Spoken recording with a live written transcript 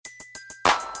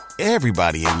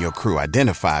Everybody in your crew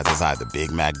identifies as either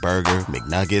Big Mac Burger,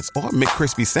 McNuggets, or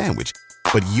McCrispy Sandwich.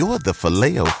 But you're the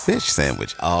Filet-O-Fish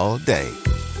Sandwich all day.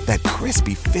 That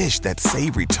crispy fish, that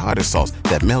savory tartar sauce,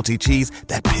 that melty cheese,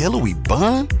 that pillowy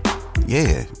bun.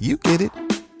 Yeah, you get it.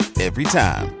 Every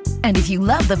time. And if you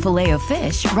love the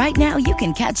Filet-O-Fish, right now you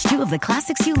can catch two of the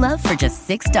classics you love for just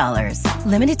 $6.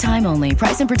 Limited time only.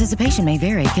 Price and participation may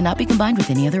vary. Cannot be combined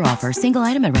with any other offer. Single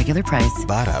item at regular price.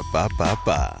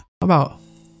 Ba-da-ba-ba-ba. About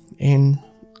in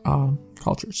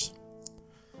cultures.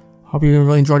 Hope you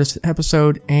really enjoyed this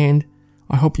episode, and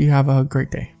I hope you have a great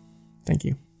day. Thank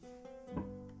you.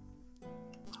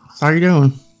 How are you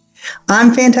doing?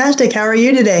 I'm fantastic. How are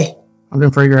you today? I'm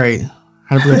doing pretty great.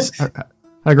 Had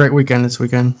a great weekend this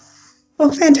weekend.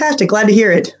 Oh, fantastic. Glad to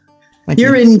hear it.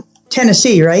 You're in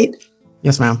Tennessee, right?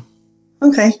 Yes, ma'am.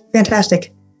 Okay,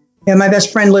 fantastic. Yeah, my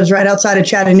best friend lives right outside of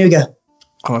Chattanooga.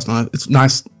 Oh, it's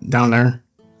nice down there.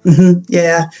 Mm-hmm.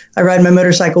 Yeah, I ride my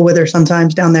motorcycle with her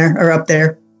sometimes down there or up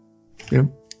there. Yep.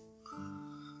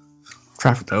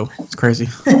 Traffic, though. It's crazy.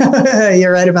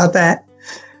 You're right about that.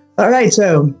 All right,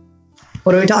 so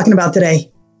what are we talking about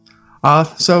today?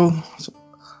 So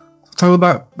talk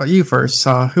about you first.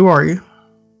 Who are you?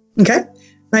 Okay.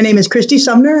 My name is Christy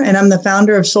Sumner, and I'm the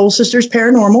founder of Soul Sisters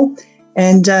Paranormal.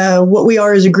 And what we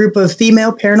are is a group of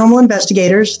female paranormal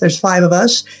investigators. There's 5 of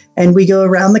us, and we go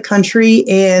around the country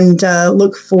and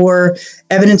look for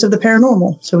evidence of the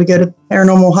paranormal. So we go to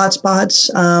paranormal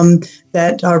hotspots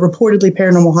that are reportedly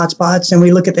paranormal hotspots, and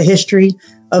we look at the history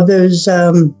of those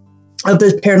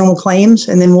paranormal claims,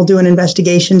 and then we'll do an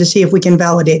investigation to see if we can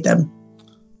validate them.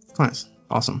 Nice.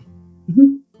 Awesome.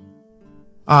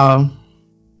 Mm-hmm.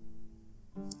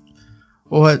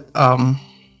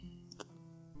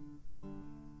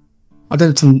 I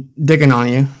did some digging on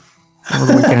you over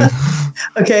the weekend.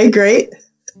 Okay, great.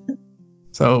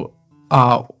 So,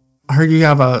 I heard you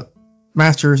have a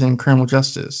master's in criminal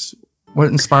justice. What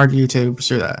inspired you to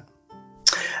pursue that?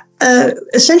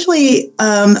 Essentially,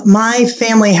 my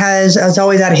family has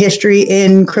always had a history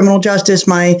in criminal justice.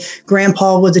 My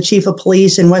grandpa was the chief of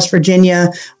police in West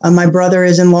Virginia. My brother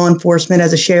is in law enforcement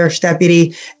as a sheriff's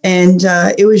deputy. And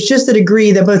it was just a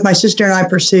degree that both my sister and I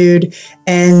pursued.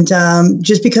 And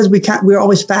just because we were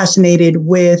always fascinated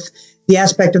with the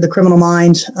aspect of the criminal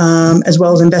mind, as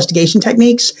well as investigation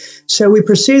techniques. So we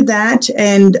pursued that,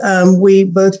 and we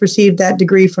both received that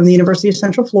degree from the University of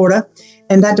Central Florida.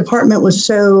 And that department was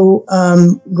so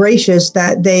gracious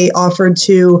that they offered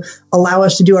to allow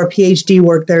us to do our PhD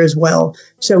work there as well.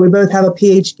 So we both have a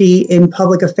PhD in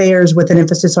public affairs with an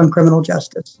emphasis on criminal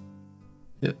justice.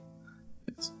 Yeah.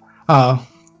 I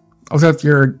was at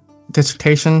your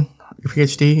dissertation, your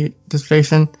PhD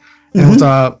dissertation, and it was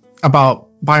about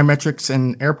biometrics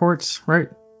in airports, right?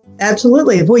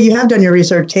 Absolutely. Well, you have done your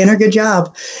research, Tanner. Good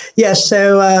job. Yes.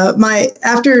 So I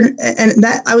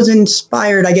was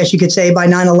inspired, I guess you could say, by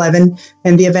 9/11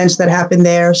 and the events that happened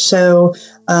there. So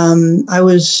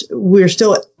we were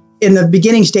still in the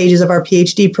beginning stages of our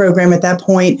PhD program at that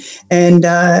point. And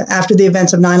after the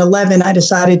events of 9/11, I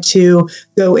decided to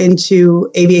go into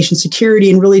aviation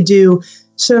security and really do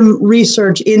some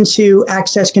research into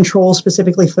access control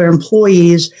specifically for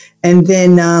employees, and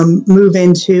then move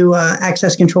into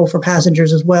access control for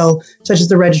passengers as well, such as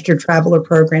the registered traveler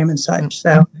program and such.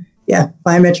 So, yeah,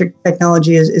 biometric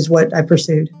technology is what I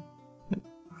pursued.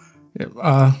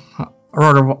 I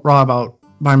wrote a lot about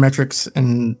biometrics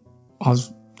and I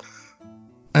was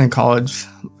in college.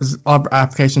 There's a lot of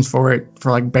applications for it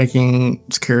for like banking,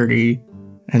 security,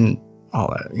 and all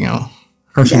that.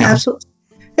 Absolutely.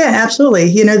 Yeah, absolutely.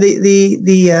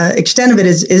 The extent of it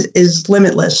is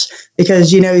limitless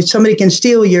because, somebody can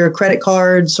steal your credit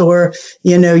cards or,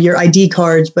 your ID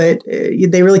cards, but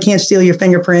they really can't steal your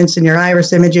fingerprints and your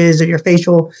iris images or your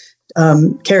facial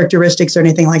characteristics or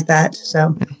anything like that.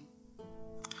 So,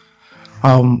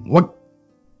 what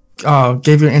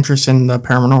gave you an interest in the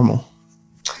paranormal?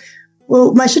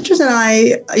 Well, my sisters and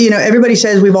I, everybody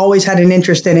says we've always had an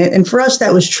interest in it. And for us,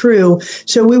 that was true.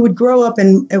 So we would grow up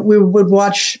and we would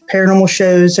watch paranormal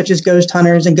shows such as Ghost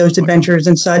Hunters and Ghost Adventures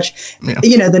and such,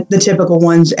 the typical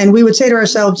ones. And we would say to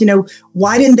ourselves,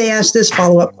 why didn't they ask this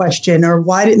follow-up question? Or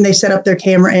why didn't they set up their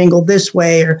camera angle this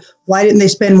way? Or why didn't they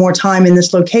spend more time in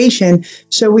this location?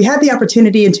 So we had the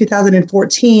opportunity in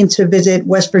 2014 to visit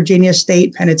West Virginia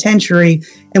State Penitentiary,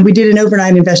 and we did an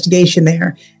overnight investigation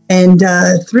there. And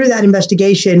through that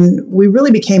investigation, we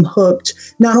really became hooked,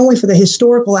 not only for the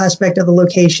historical aspect of the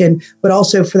location, but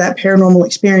also for that paranormal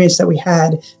experience that we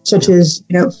had, such as,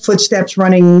 footsteps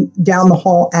running down the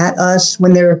hall at us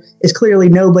when there is clearly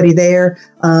nobody there,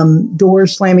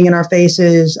 doors slamming in our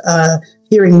faces,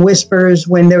 hearing whispers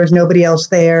when there was nobody else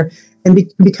there.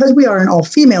 And because we are an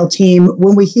all-female team,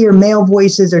 when we hear male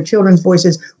voices or children's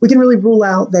voices, we can really rule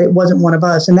out that it wasn't one of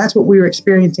us. And that's what we were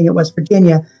experiencing at West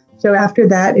Virginia. So after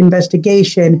that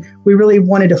investigation, we really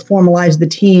wanted to formalize the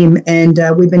team. And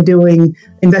we've been doing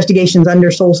investigations under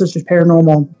Soul Sisters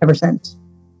Paranormal ever since.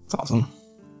 That's awesome.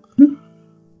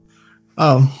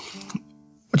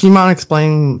 Do you mind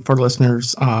explaining for the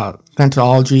listeners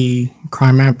methodology,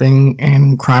 crime mapping,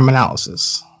 and crime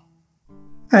analysis?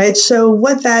 All right. So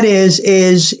what that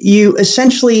is you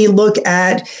essentially look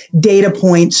at data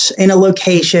points in a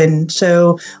location.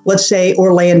 So let's say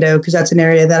Orlando, because that's an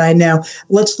area that I know.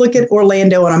 Let's look at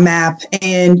Orlando on a map,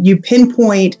 and you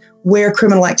pinpoint where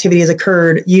criminal activity has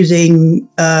occurred using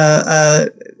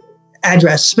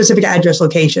specific address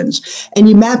locations, and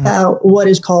you map out what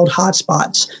is called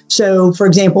hotspots. So, for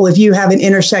example, if you have an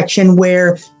intersection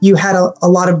where you had a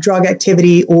lot of drug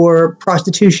activity or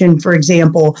prostitution, for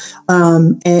example,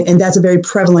 and that's a very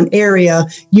prevalent area,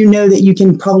 you know that you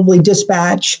can probably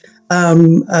dispatch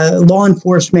law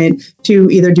enforcement to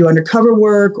either do undercover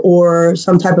work or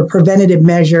some type of preventative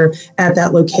measure at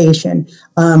that location.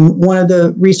 One of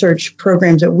the research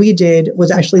programs that we did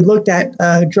was actually looked at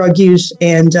drug use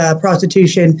and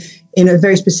prostitution in a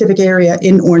very specific area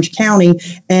in Orange County.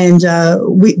 And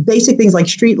basic things like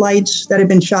street lights that have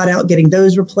been shot out, getting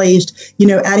those replaced,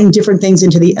 adding different things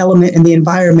into the element and the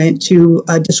environment to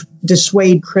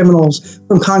dissuade criminals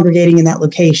from congregating in that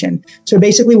location. So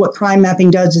basically what crime mapping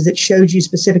does is it shows you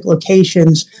specific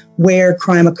locations where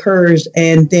crime occurs,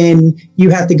 and then you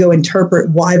have to go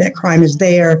interpret why that crime is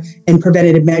there and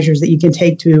preventative measures that you can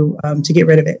take to get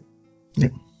rid of it. Yeah.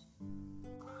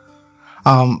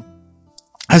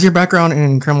 Has your background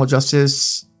in criminal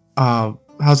justice, how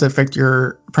does it affect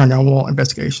your paranormal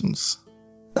investigations?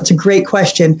 That's a great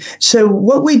question. So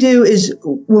what we do is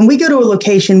when we go to a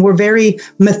location, we're very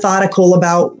methodical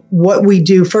about what we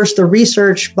do. First, the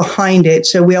research behind it.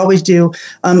 So we always do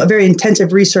a very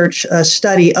intensive research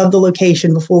study of the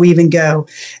location before we even go.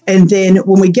 And then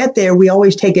when we get there, we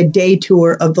always take a day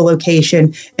tour of the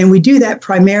location. And we do that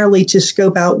primarily to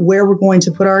scope out where we're going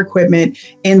to put our equipment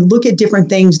and look at different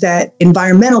things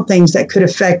environmental things that could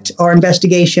affect our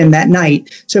investigation that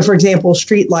night. So for example,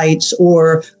 street lights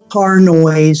or car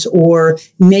noise or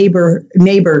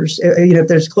neighbors, if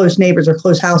there's close neighbors or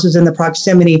close houses in the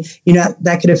proximity,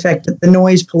 that could affect the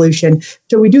noise pollution.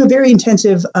 So we do a very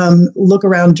intensive look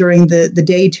around during the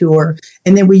day tour.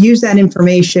 And then we use that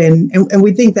information, and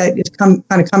we think that it's kind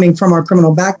of coming from our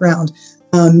criminal background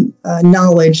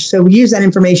knowledge. So we use that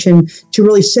information to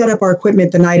really set up our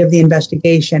equipment the night of the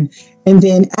investigation. And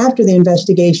then after the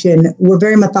investigation, we're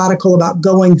very methodical about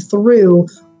going through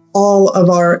all of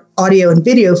our audio and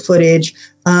video footage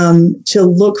to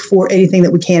look for anything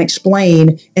that we can't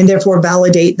explain and therefore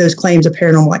validate those claims of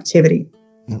paranormal activity.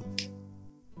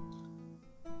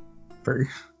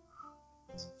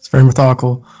 It's very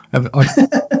methodical.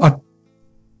 I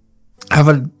have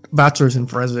a bachelor's in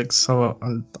forensics, so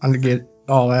I'm to get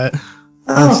all that.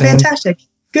 Oh, fantastic.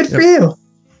 Good for you.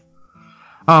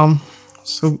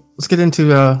 So let's get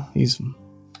into these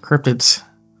cryptids.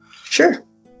 Sure.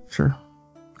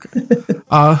 Okay.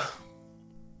 10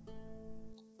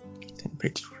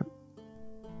 pages.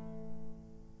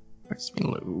 Let's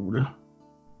load.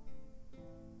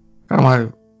 I don't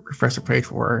want to refresh the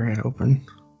page where I had open.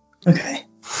 Okay.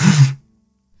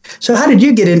 So how did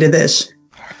you get into this?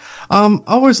 I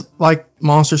always like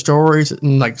monster stories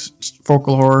and like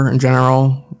folklore in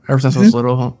general ever since I was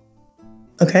little.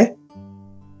 Okay.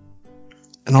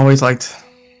 And always liked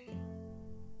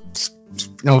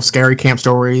scary camp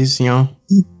stories,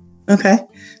 Okay.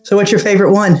 So what's your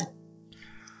favorite one?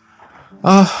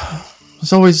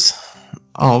 It's always,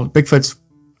 Bigfoot's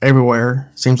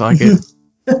everywhere, seems like it.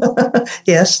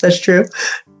 Yes, that's true.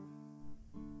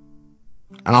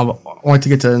 And I want to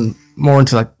get more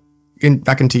into getting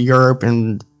back into Europe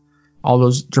and all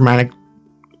those dramatic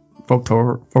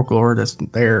folklore that's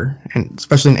there, and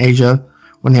especially in Asia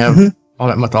when they have all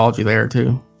that mythology there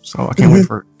too. So I can't wait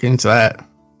for getting into that.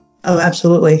 Oh,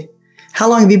 absolutely. How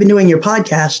long have you been doing your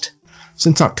podcast?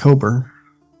 Since October.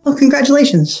 Oh,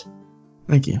 congratulations.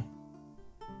 Thank you.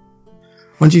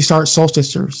 When did you start Soul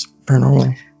Sisters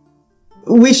Paranormal?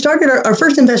 We started our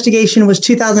first investigation was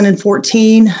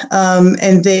 2014,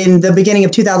 and then the beginning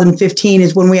of 2015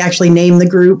 is when we actually named the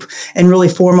group and really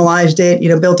formalized it,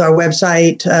 built our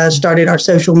website, started our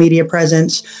social media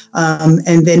presence,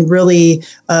 and then really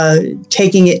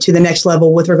taking it to the next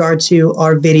level with regard to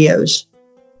our videos.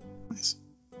 Nice.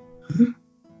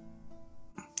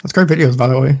 That's great videos, by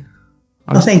the way.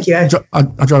 Well, thank you. I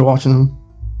enjoy watching them.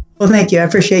 Well, thank you. I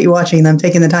appreciate you watching them,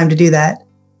 taking the time to do that.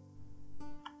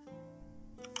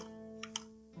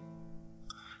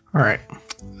 All right.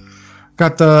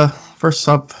 Got the first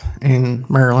up in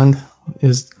Maryland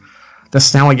is the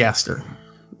Snallygaster.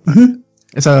 Mm-hmm.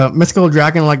 It's a mythical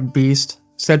dragon-like beast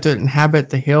said to inhabit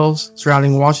the hills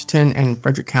surrounding Washington and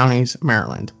Frederick counties,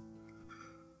 Maryland.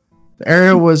 The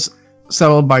area was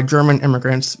settled by German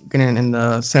immigrants beginning in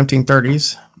the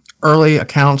 1730s. Early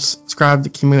accounts describe the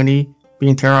community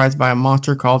being terrorized by a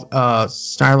monster called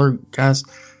Snallygaster.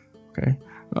 Okay.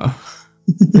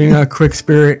 Being a quick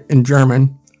spirit in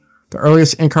German. The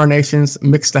earliest incarnations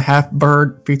mixed the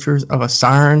half-bird features of a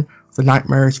siren with the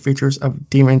nightmarish features of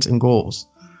demons and ghouls.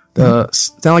 The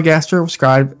Snallygaster was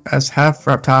described as half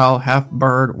reptile, half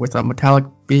bird with a metallic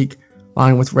beak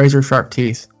lined with razor-sharp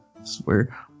teeth. This is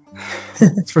weird.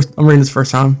 I'm reading this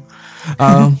first time.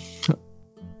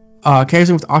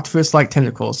 Occasionally with octopus-like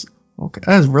tentacles. Okay,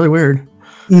 that is really weird.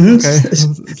 Mm-hmm. Okay, it's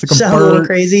like Sounds a little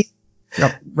crazy.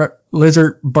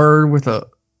 Lizard bird with a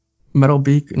metal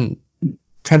beak and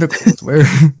tentacles. It's weird.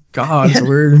 God, it's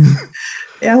weird.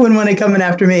 Yeah, I wouldn't want it coming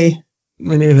after me.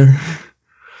 Me neither.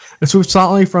 It swoops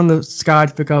silently from the sky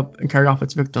to pick up and carry off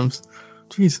its victims.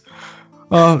 Jeez.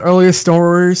 Earliest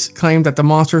stories claim that the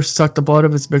monster sucked the blood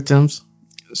of its victims.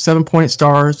 7-pointed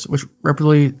stars, which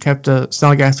rapidly kept the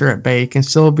Snallygaster at bay, can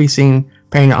still be seen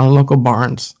painted on local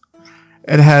barns.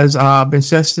 It has been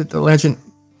suggested the legend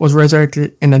was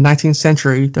resurrected in the 19th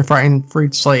century to frighten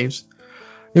freed slaves.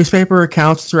 Newspaper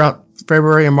accounts throughout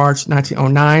February and March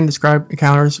 1909 described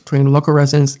encounters between local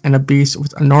residents and a beast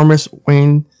with enormous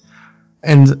wing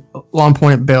and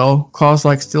long-pointed bill, claws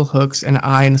like steel hooks, and an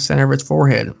eye in the center of its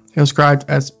forehead. It was described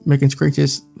as making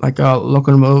screeches like a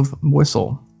locomotive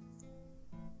whistle.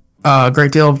 A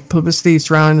great deal of publicity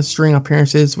surrounding the string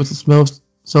appearances, with the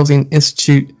Smithsonian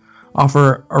Institute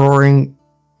offer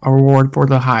a reward for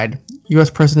the hide. U.S.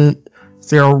 President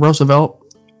Theodore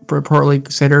Roosevelt reportedly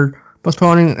considered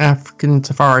postponing an African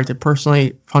safari to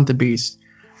personally hunt the beast.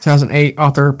 In 2008,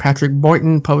 author Patrick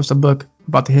Boynton published a book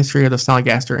about the history of the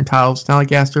Snallygaster entitled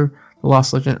Snallygaster, The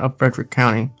Lost Legend of Frederick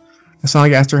County. The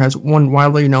Snallygaster has one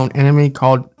widely known enemy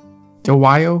called the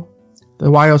Wyo. The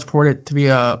Wyo is reported to be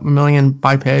a mammalian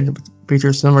biped with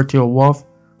features similar to a wolf,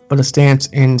 but a stance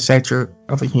and stature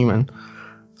of a human.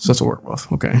 So it's a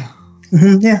werewolf. Okay.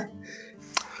 Mm-hmm, yeah.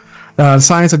 The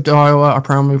sightings of Wyo are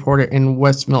primarily reported in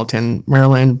West Milton,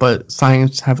 Maryland, but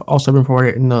sightings have also been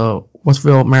reported in the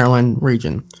Westville, Maryland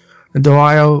region. The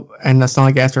Wyo and the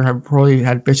Snallygaster have reportedly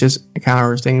had vicious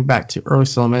encounters dating back to early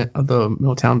settlement of the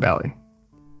Middletown Valley.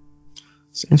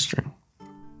 It's interesting.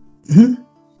 Mm-hmm.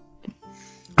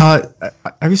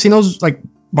 Have you seen those like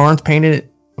barns painted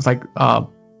with like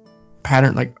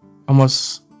pattern, like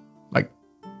almost like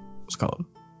what's it called?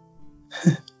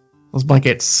 Those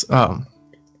blankets.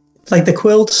 Like the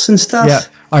quilts and stuff? Yeah,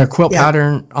 like a quilt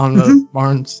pattern on the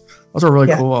barns. Those are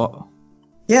really cool.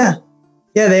 Yeah.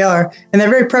 Yeah, they are. And they're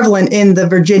very prevalent in the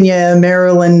Virginia,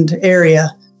 Maryland area.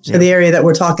 So the area that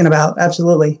we're talking about.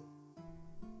 Absolutely.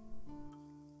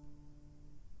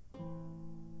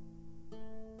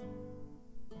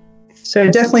 So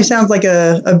it definitely sounds like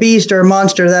a beast or a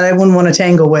monster that I wouldn't want to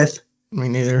tangle with. Me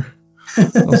neither.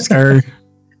 That's scary.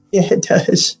 Yeah, it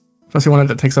does. Especially one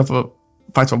that takes up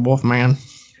fights a wolf man.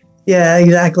 Yeah,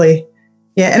 exactly.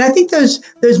 Yeah, and I think those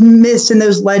myths and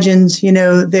those legends, you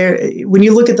know, when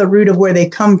you look at the root of where they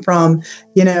come from,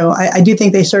 you know, I do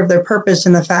think they serve their purpose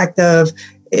in the fact of,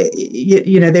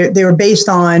 you know, they were based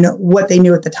on what they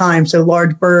knew at the time. So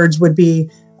large birds would be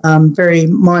very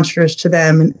monstrous to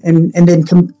them, and then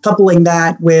coupling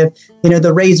that with, you know,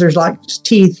 the razors like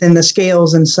teeth and the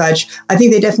scales and such. I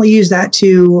think they definitely use that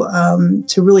to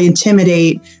really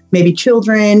intimidate maybe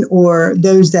children or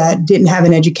those that didn't have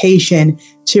an education,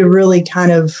 to really kind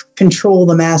of control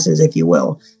the masses, if you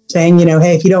will, saying, you know,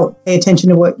 hey, if you don't pay attention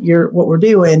to what we're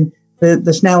doing, the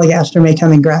Snallygaster may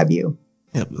come and grab you.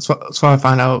 Yeah, that's what I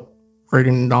find out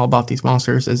reading all about these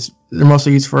monsters is they're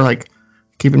mostly used for like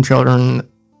keeping children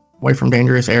away from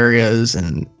dangerous areas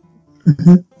and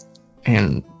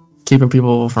keeping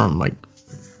people from like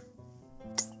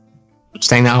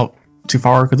staying out too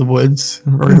far to the woods.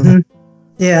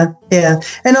 Yeah,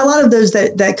 and a lot of those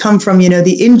that come from, you know,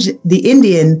 the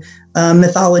Indian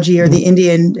mythology or the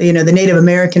Indian, you know, the Native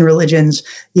American religions,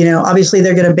 you know, obviously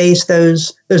they're going to base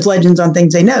those legends on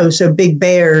things they know. So big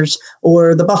bears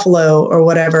or the buffalo or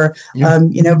whatever,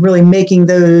 you know, really making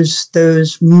those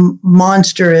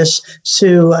monstrous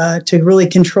to really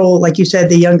control, like you said,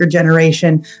 the younger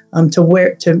generation,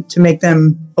 to make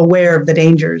them aware of the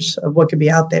dangers of what could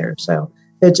be out there. So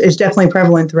it's definitely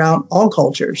prevalent throughout all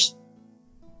cultures.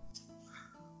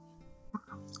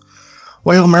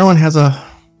 Well, Maryland has a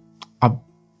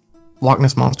Loch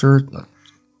Ness monster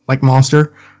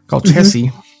called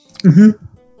Chessie.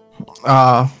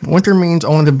 Winter means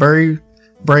only the very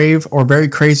brave or very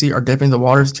crazy are dipping the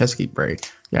waters of Chesapeake Bay.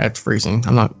 Yeah, it's freezing.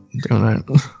 I'm not doing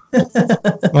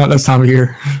that. Not this time of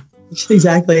year.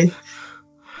 Exactly.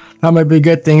 That might be a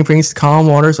good thing for these calm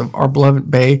waters of our beloved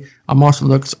bay. A monster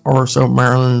looks, or so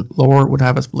Maryland lore would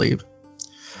have us believe.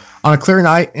 On a clear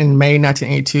night in May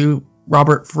 1982,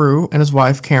 Robert Frew and his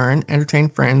wife Karen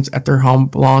entertained friends at their home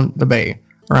beyond the bay.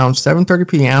 Around 7:30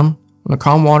 p.m., when the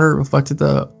calm water reflected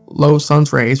the low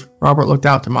sun's rays, Robert looked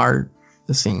out to admire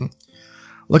the scene.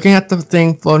 Looking at the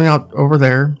thing floating out over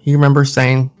there, he remembers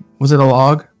saying, "Was it a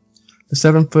log?" The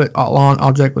 7-foot long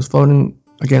object was floating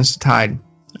against the tide.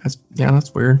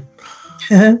 That's weird.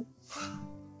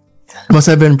 Must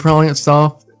have been propelling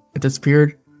itself. It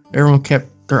disappeared. Everyone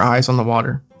kept their eyes on the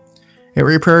water. It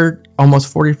reappeared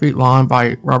almost 40 feet long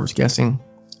by Robert's guessing.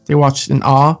 They watched in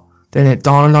awe. Then it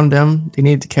dawned on them they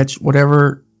needed to catch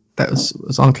whatever that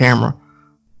was on camera.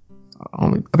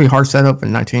 That'd be hard setup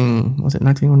in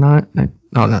 1909?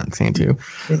 No, not 1902.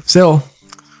 Still,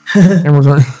 cameras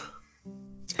weren't.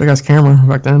 It's a big ass camera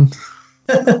back then.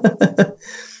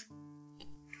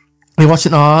 They watched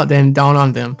in awe, then dawned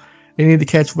on them. They needed to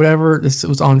catch whatever this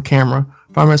was on camera.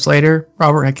 5 minutes later,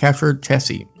 Robert had captured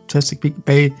Chesapeake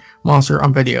Bay monster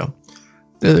on video.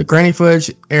 The grainy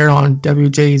footage aired on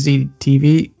WJZ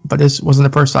TV, but this wasn't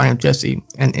the first sighting of Jesse,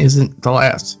 and isn't the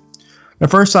last. The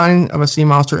first sighting of a sea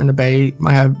monster in the bay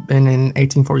might have been in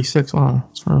 1846. Wow,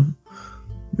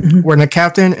 when the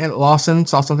captain at Lawson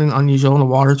saw something unusual in the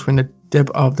water between the tip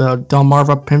of the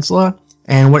Delmarva Peninsula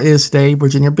and what is today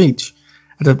Virginia Beach,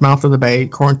 at the mouth of the bay,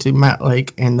 according to Matt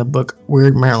Lake in the book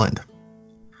Weird Maryland.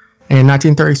 In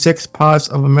 1936, pilots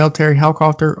of a military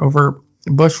helicopter over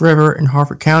Bush River in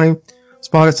Harford County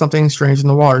spotted something strange in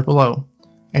the waters below.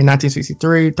 In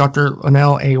 1963, Dr.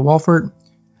 Linnell A. Walford,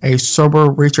 a sober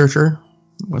researcher,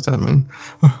 what's that mean?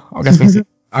 I guess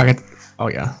I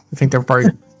think they're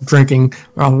probably drinking.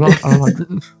 I don't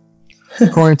know.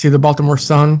 According to the Baltimore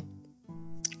Sun,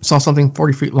 saw something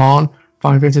 40 feet long,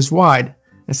 5 inches wide,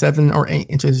 and 7 or 8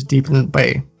 inches deep in the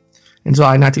bay. In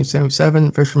July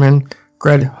 1977, fisherman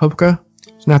Greg Hopka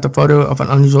snapped a photo of an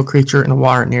unusual creature in the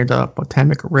water near the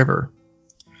Potomac River.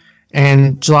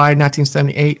 In July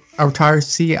 1978, a retired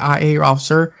CIA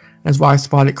officer and his wife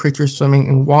spotted creatures swimming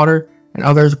in water, and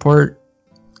others reported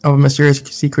of a mysterious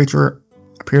sea creature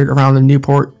appeared around the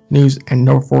Newport News and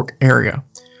Norfolk area.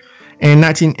 In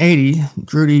 1980,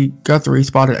 Drudy Guthrie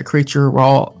spotted a creature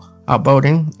while out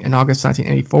boating. In August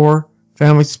 1984,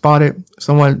 families spotted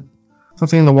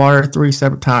something in the water 3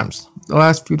 separate times. The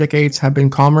last few decades have been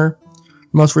calmer.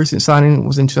 The most recent sighting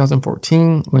was in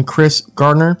 2014 when Chris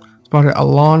Gardner spotted a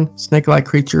long, snake-like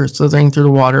creature slithering through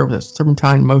the water with a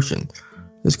serpentine motion.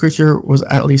 This creature was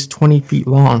at least 20 feet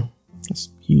long. That's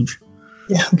huge.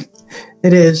 Yeah,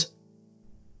 it is.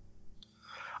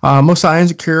 Most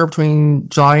sightings occur between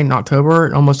July and October,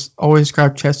 and almost always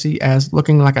describe Chessie as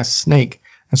looking like a snake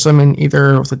and swimming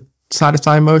either with a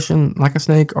side-to-side motion like a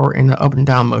snake or in the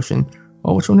up-and-down motion.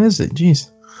 Oh, which one is it?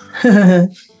 Jeez.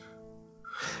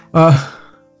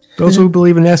 Those who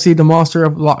believe in Nessie, the monster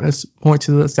of Loch Ness, point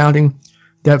to the astounding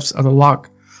depths of the loch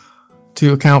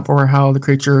to account for how the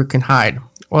creature can hide.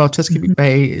 While Chesapeake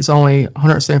Bay is only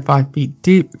 175 feet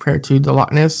deep compared to the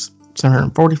Loch Ness,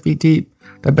 740 feet deep,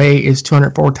 the bay is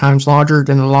 204 times larger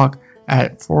than the loch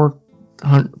at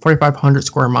 4,500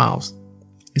 square miles.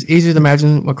 It's easy to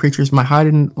imagine what creatures might hide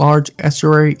in large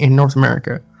estuary in North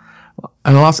America.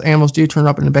 And lots of animals do turn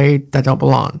up in the bay that don't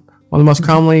belong. One of the most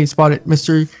commonly spotted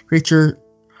mystery creatures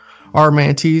are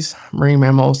manatees, marine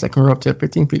mammals that can grow up to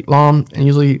 15 feet long and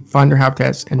usually find their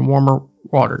habitats in warmer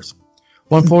waters.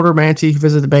 One Florida manatee who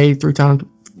visited the bay 3 times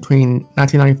between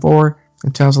 1994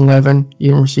 and 2011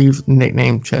 even received the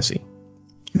nickname Chessie.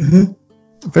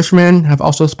 Fishermen have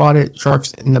also spotted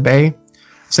sharks in the bay.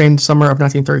 Same summer of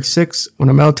 1936, when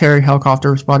a military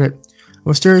helicopter spotted a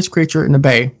mysterious creature in the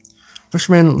bay.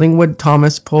 Fisherman Lingwood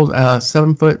Thomas pulled a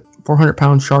 7-foot,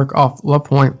 400-pound shark off Love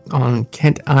Point on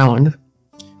Kent Island.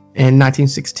 In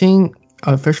 1916,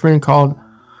 a fisherman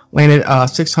landed a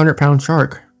 600-pound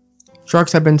shark.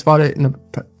 Sharks have been spotted in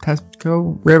the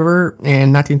Pasco River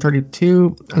in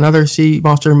 1932. Another sea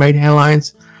monster made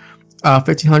headlines.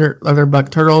 1,500 leatherback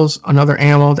turtles, another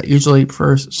animal that usually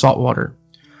prefers salt water.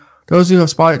 Those who have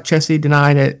spotted Chessie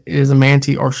deny that it is a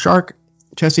manatee or shark.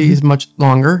 Chessie is much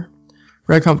longer.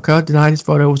 Greg Hopka denied his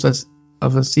photo was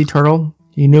of a sea turtle.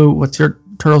 He knew what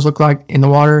turtles look like in the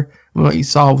water, and what he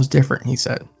saw was different, he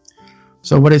said.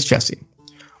 So what is Chessie?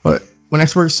 Well, when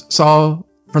experts saw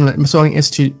from the Smithsonian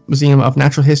Institute Museum of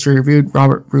Natural History reviewed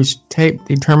Robert Bruce tape,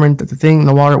 they determined that the thing in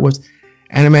the water was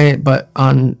animated but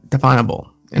undefinable.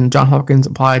 and Johns Hopkins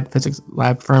Applied Physics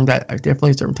Lab confirmed that a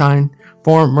definitely serpentine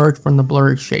form emerged from the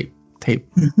blurry tape.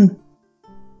 Mm-hmm.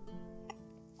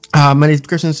 Many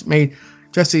descriptions made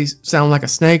Jessie sound like a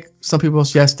snake. Some people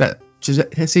suggest that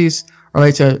Jessies are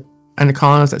related to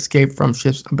anacondas that escaped from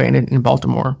ships abandoned in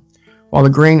Baltimore. While the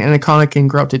green anaconda can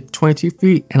grow up to 22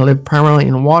 feet and live primarily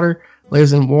in water,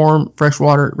 lives in warm,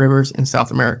 freshwater rivers in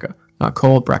South America, not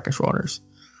cold, brackish waters.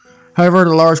 However,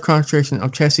 the large concentration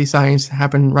of Jessie sightings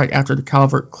happened right after the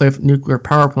Calvert Cliff nuclear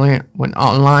power plant went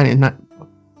online in I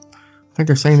think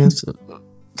they're saying it's an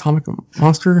atomic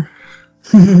monster.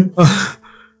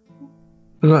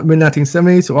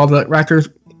 Mid-1970s, while the reactors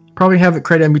probably haven't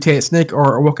created a mutated snake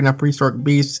or woken up prehistoric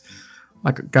beasts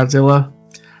like Godzilla,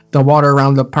 the water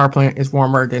around the power plant is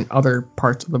warmer than other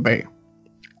parts of the bay.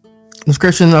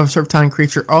 Description of a serpentine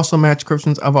creature also match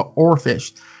descriptions of an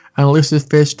oarfish, an elusive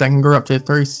fish that can grow up to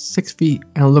 36 feet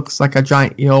and looks like a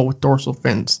giant eel with dorsal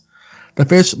fins. The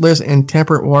fish lives in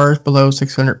temperate waters below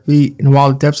 600 feet, and while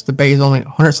the depth of the bay is only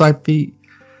 105 feet,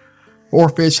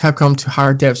 oarfish have come to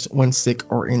higher depths when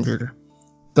sick or injured.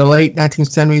 The late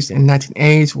 1970s and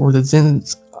 1980s were the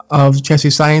zenith of Jessie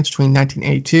sightings between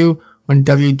 1982, when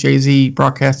WJZ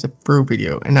broadcast a through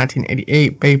video. In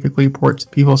 1988, Bay Weekly reports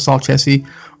people saw Jessie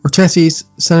or Chessie's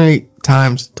Sunday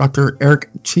Times. Dr. Eric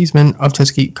Cheeseman of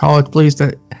Tuskegee College believes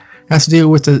that it has to do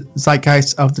with the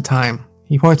zeitgeist of the time.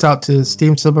 He points out to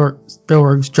Steven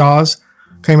Spielberg's Jaws,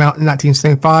 came out in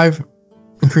 1975,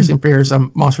 increasing fears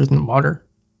of monsters in the water.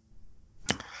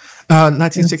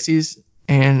 1960s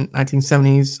and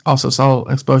 1970s also saw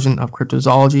an explosion of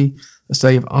cryptozoology, the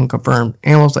study of unconfirmed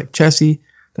animals like Jessie.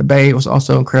 The bay was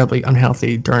also incredibly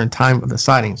unhealthy during the time of the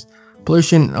sightings.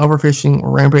 Pollution and overfishing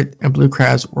were rampant, and blue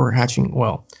crabs were hatching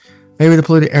well. Maybe the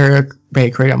polluted area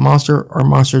bay created a monster, or a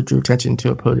monster drew attention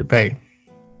to a polluted bay.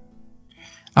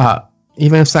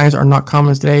 Even if sightings are not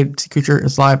common today, the sea creature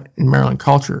is alive in Maryland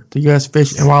culture. The U.S.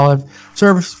 Fish and Wildlife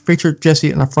Service featured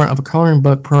Jessie in the front of a coloring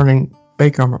book promoting bay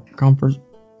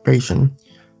conservation.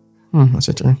 That's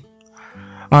interesting.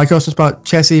 It goes to spot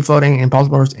Jessie floating in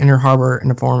Baltimore's inner harbor in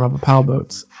the form of a paddle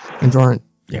boats. Enjoying,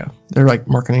 they're like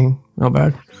marketing real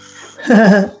bad.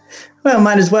 Well,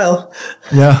 might as well.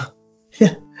 Yeah.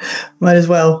 Yeah, might as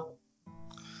well.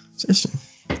 It's interesting.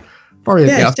 Probably,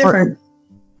 it's different.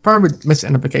 Probably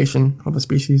misidentification of a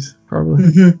species, probably.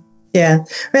 Mm-hmm. Yeah.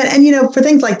 And, for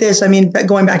things like this, I mean,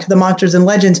 going back to the monsters and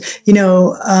legends,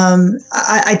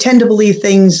 I tend to believe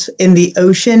things in the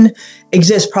ocean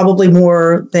exist probably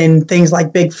more than things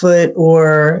like Bigfoot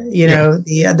or,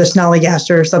 the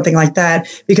Snallygaster or something like that,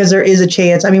 because there is a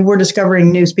chance. I mean, we're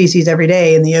discovering new species every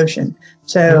day in the ocean.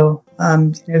 So,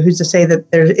 who's to say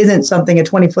that there isn't something, a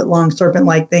 20-foot long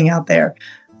serpent-like thing out there?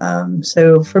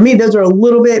 So for me, those are a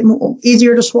little bit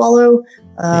easier to swallow.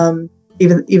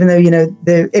 Even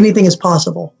though, anything is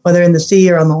possible, whether in the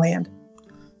sea or on the land.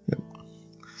 Yep.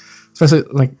 Especially,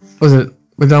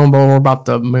 we know more about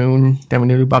the moon than we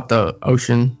knew about the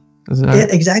ocean, isn't it? Yeah,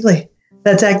 exactly.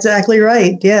 That's exactly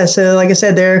right. Yeah. So, like I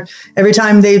said, every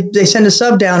time they send a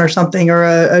sub down or something, or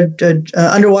a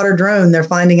underwater drone, they're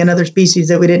finding another species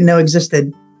that we didn't know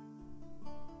existed.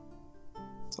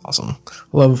 That's awesome.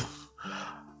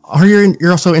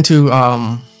 You're also into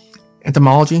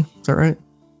entomology, is that right?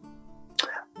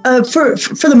 For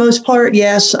the most part,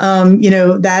 yes.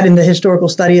 That and the historical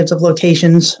studies of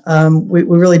locations, we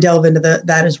really delve into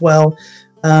that as well.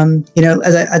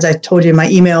 As I told you in my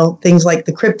email, things like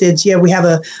the cryptids, we have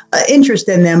a interest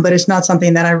in them, but it's not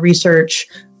something that I research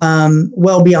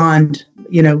well beyond,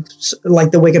 like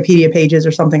the Wikipedia pages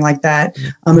or something like that.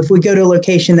 If we go to a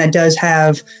location that does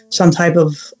have some type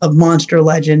of monster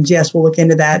legends, yes, we'll look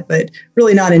into that, but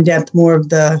really not in depth, more of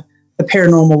the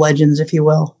paranormal legends, if you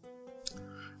will.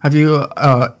 Have you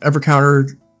ever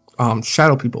encountered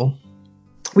shadow people?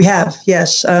 We have,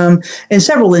 yes, in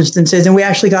several instances, and we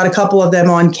actually got a couple of them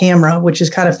on camera, which is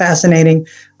kind of fascinating.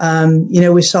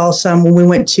 We saw some when we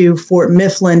went to Fort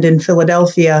Mifflin in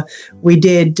Philadelphia. We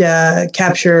did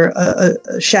capture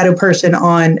a shadow person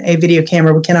on a video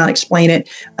camera. We cannot explain it,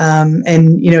 and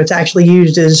it's actually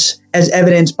used as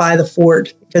evidence by the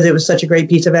fort, because it was such a great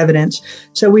piece of evidence.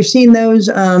 So we've seen those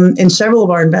in several of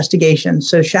our investigations.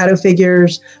 So shadow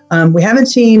figures. We haven't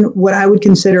seen what I would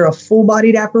consider a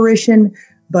full-bodied apparition,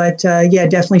 but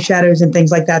definitely shadows and things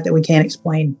like that we can't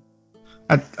explain.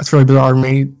 That's really bizarre to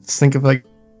me. Just think of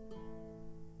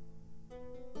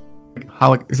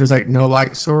how if there's no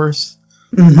light source.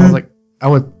 Mm-hmm. I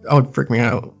would freak me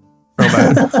out real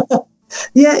bad.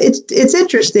 Yeah, it's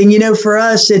interesting. For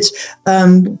us, it's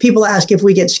people ask if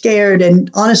we get scared, and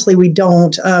honestly, we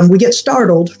don't. We get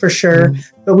startled for sure,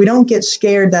 but we don't get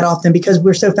scared that often because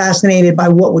we're so fascinated by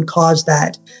what would cause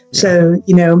that. Yeah. So,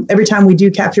 every time we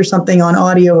do capture something on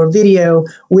audio or video,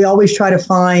 we always try to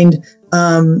find,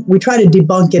 we try to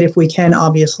debunk it if we can,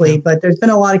 obviously, but there's been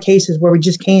a lot of cases where we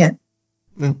just can't.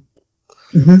 Yeah.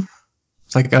 Mm-hmm.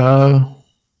 It's like,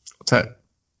 what's that?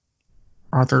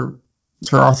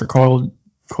 Sir Arthur Coyle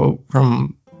quote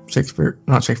from Shakespeare,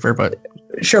 not Shakespeare, but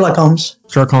Sherlock Holmes.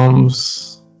 Sherlock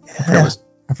Holmes. Yeah.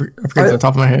 I forget the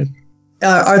top of my head.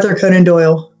 Arthur Conan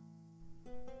Doyle.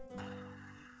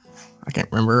 I can't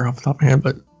remember off the top of my head,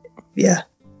 but yeah,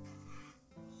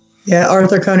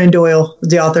 Arthur Conan Doyle,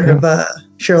 the author of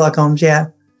Sherlock Holmes. Yeah,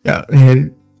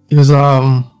 he was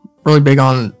really big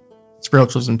on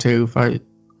spiritualism too. If I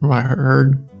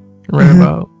heard and read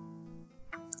about.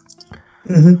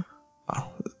 Mm-hmm.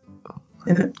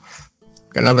 Got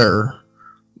another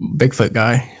Bigfoot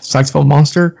guy, Sykesville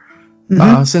Monster.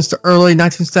 Mm-hmm. Since the early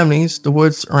 1970s, the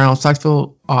woods around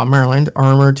Sykesville, Maryland,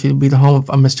 are rumored to be the home of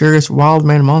a mysterious wild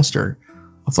man monster.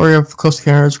 A flurry of close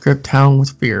encounters gripped town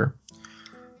with fear.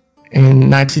 In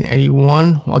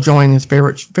 1981, while enjoying his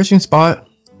favorite fishing spot,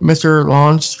 Mr.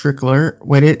 Lon Strickler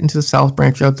waded into the south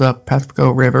branch of the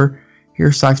Pacifico River, near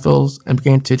Sykesville, and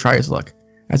began to try his luck.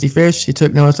 As he fished, he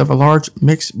took notice of a large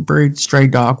mixed-breed stray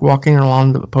dog walking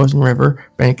along the opposing river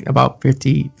bank about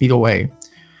 50 feet away.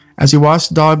 As he watched,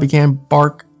 the dog began to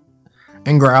bark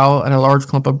and growl at a large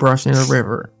clump of brush near the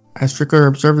river. As Strickler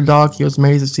observed the dog, he was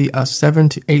amazed to see a 7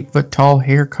 to 8 foot tall,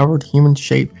 hair-covered human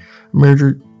shape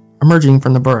emerging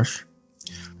from the brush.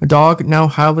 The dog, now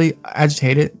highly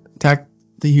agitated, attacked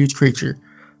the huge creature.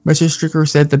 Mr. Strickler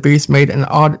said the beast made an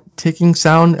odd ticking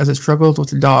sound as it struggled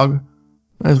with the dog.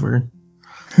 That is weird.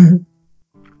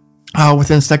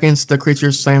 Within seconds, the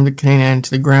creature slammed the canine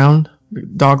to the ground. The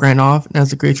dog ran off, and as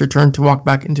the creature turned to walk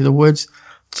back into the woods,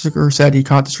 Strickler said he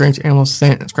caught the strange animal's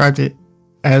scent and described it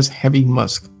as heavy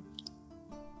musk.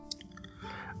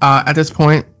 At this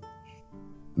point,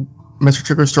 Mr.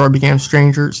 Strickler's story became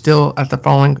stranger still as the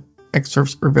following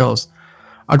excerpt reveals.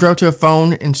 I drove to a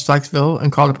phone in Sykesville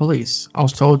and called the police. I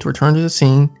was told to return to the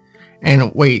scene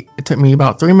and wait. It took me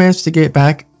about 3 minutes to get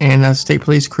back, and a state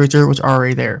police cruiser was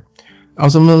already there. I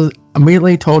was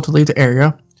immediately told to leave the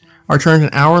area. I returned an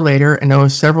hour later and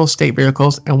noticed several state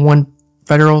vehicles and one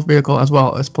federal vehicle as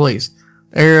well as police.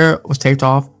 The area was taped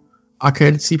off. I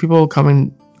could see people come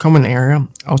in the area.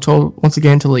 I was told once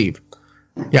again to leave.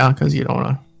 Yeah, because you don't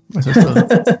want to mess with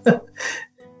the...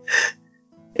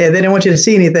 Yeah, they didn't want you to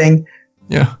see anything.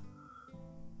 Yeah,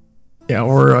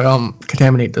 or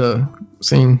contaminate the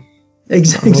scene.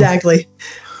 Exactly.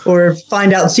 Or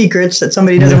find out secrets that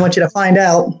somebody doesn't want you to find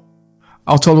out.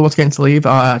 I was told once again to leave.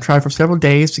 I tried for several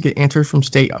days to get answers from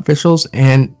state officials,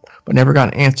 but never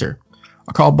got an answer.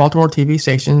 I called Baltimore TV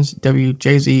stations,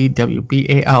 WJZ,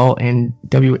 WBAL, and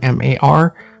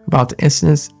WMAR about the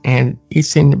incidents, and each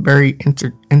seemed very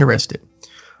interested.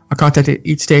 I contacted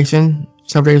each station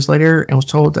several days later and was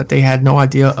told that they had no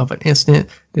idea of an incident,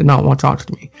 did not want to talk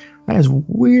to me. That is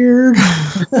weird.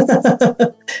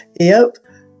 Yep.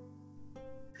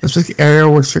 The specific area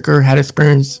where Strickler had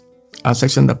experienced a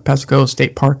section of the Pacifico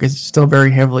State Park is still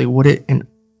very heavily wooded and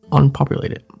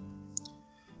unpopulated.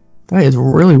 That is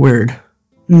really weird.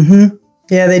 Mm-hmm.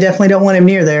 Yeah, they definitely don't want him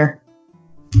near there.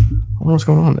 I wonder what's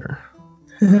going on there.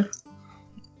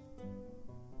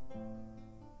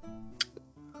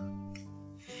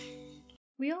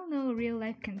 We all know real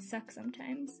life can suck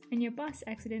sometimes, and your boss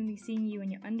accidentally seeing you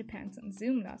in your underpants on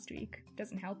Zoom last week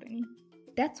doesn't help any.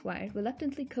 That's why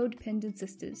reluctantly codependent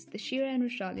sisters, the Shira and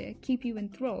Rashalia, keep you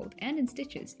enthralled and in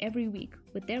stitches every week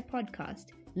with their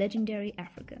podcast, Legendary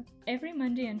Africa. Every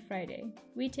Monday and Friday,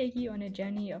 we take you on a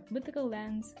journey of mythical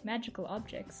lands, magical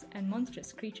objects, and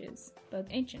monstrous creatures, both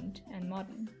ancient and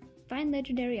modern. Find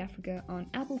Legendary Africa on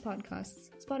Apple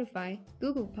Podcasts, Spotify,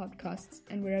 Google Podcasts,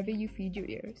 and wherever you feed your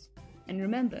ears. And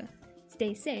remember,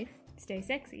 stay safe, stay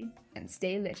sexy, and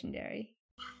stay legendary.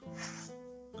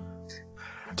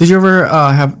 Did you ever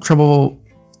have trouble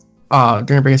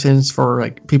during vacations for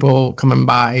like people coming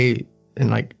by and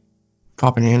like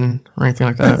popping in or anything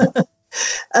like that?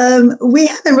 We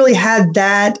haven't really had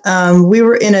that. We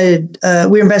were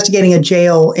investigating a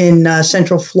jail in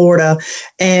Central Florida,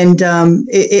 and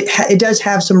it does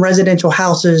have some residential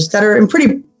houses that are in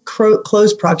pretty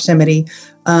close proximity.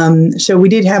 So we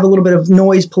did have a little bit of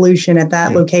noise pollution at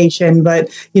that location, but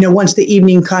once the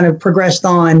evening kind of progressed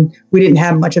on, we didn't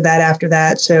have much of that after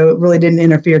that. So it really didn't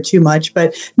interfere too much.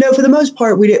 But no, for the most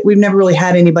part, we've never really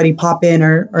had anybody pop in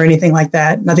or anything like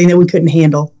that. Nothing that we couldn't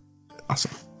handle.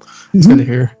 Awesome. It's good to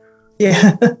hear.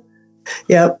 Yeah.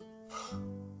 Yep.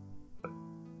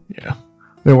 Yeah.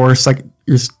 The worst, like,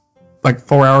 you're just, like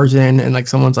 4 hours in and like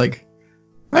someone's like,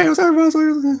 hey, what's up?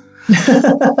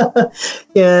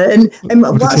 Yeah. And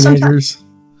With the teenagers.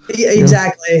 Yeah,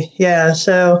 exactly. Yeah.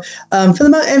 So, for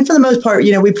the most part,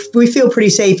 you know, we feel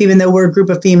pretty safe, even though we're a group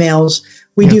of females.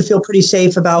 We do feel pretty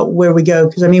safe about where we go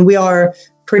because, I mean, we are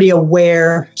pretty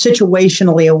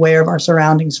situationally aware of our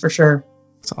surroundings for sure.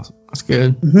 That's awesome. That's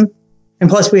good. Mm-hmm. And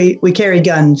plus, we carry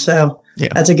guns, so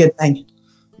that's a good thing.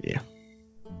 Yeah.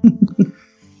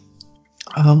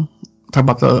 Talk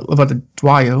about the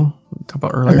Dwyo. Talk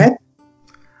about earlier.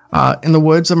 Okay. In the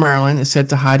woods of Maryland, is said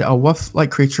to hide a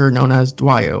wolf-like creature known as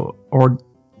Dwyo or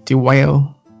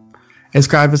Dwyo. It's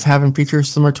described as having features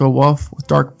similar to a wolf with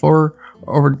dark fur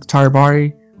over the entire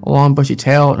body, a long bushy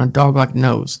tail, and a dog-like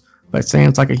nose. But it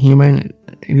stands like a human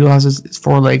and utilizes its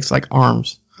 4 legs like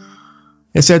arms.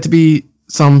 It's said to be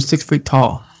some 6 feet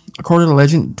tall. According to the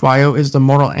legend, Dwyo is the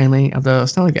mortal enemy of the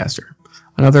Snallygaster,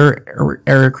 another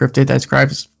area cryptid that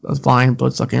describes as blind,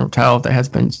 blood-sucking reptile that has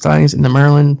been sightings in the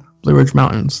Maryland Blue Ridge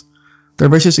Mountains. Their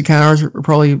vicious encounters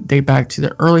probably date back to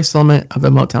the early settlement of the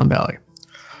Motown Valley.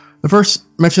 The first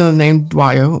mention of the name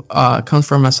Dwyo comes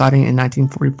from a sighting in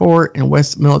 1944 in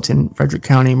West Middleton, Frederick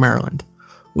County, Maryland.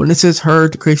 Witnesses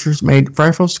heard the creatures made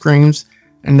frightful screams,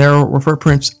 and there were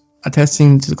footprints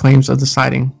attesting to the claims of the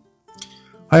sighting.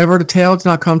 However, the tale did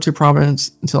not come to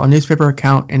prominence until a newspaper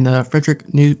account in the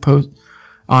Frederick News Post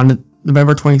on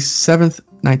November 27,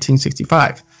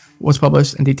 1965, was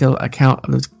published a detailed account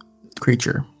of the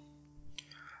creature.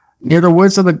 Near the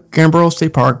woods of the Gambro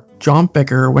State Park, John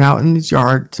Becker went out in his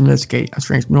yard to investigate a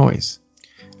strange noise.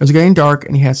 It was getting dark,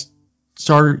 and he had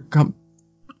started to come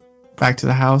back to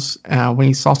the house when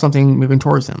he saw something moving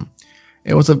towards him.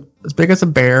 It was as big as a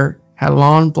bear, had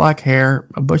long black hair,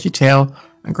 a bushy tail,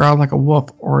 and growled like a wolf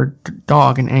or a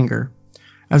dog in anger.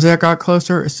 As it got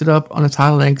closer, it stood up on its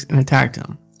hind legs and attacked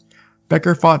him.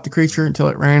 Becker fought the creature until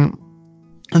it ran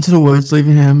into the woods,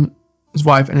 leaving him, his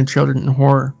wife, and the children in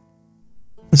horror.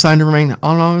 Assigned to remain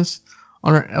anonymous,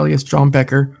 Honor alias John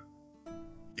Becker,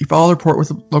 he filed a report with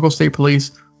the local state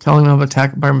police, telling them of an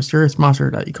attack by a mysterious monster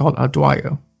that he called a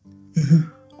Dwyo.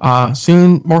 Mm-hmm.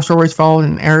 Soon, more stories followed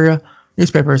in the area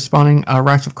newspapers, spawning a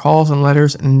rash of calls and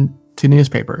letters to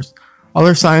newspapers.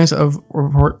 Other signs of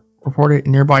reported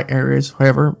in nearby areas.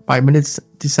 However, by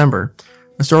mid-December,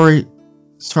 the story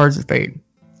started to fade.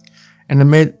 In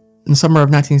the summer of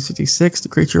 1966, the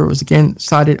creature was again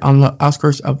sighted on the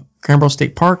outskirts of Gambro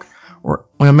State Park,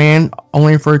 when a man,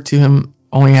 only referred to him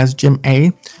only as Jim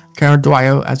A., encountered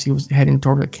Dwyo as he was heading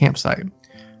toward the campsite.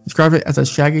 He described it as a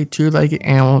shaggy, 2-legged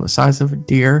animal the size of a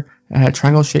deer that had a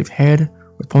triangle-shaped head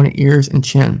with pointed ears and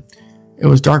chin. It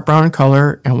was dark brown in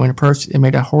color, and when approached, it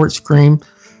made a horrid scream.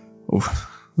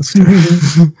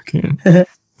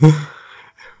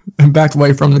 And backed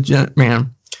away from the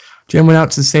man. Jim went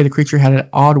out to say the creature had an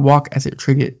odd walk as it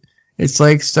retreated. Its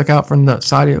legs stuck out from the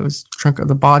side of its trunk of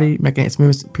the body, making its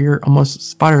movements appear almost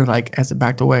spider-like as it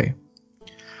backed away.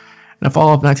 In the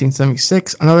fall of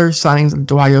 1976, another sightings of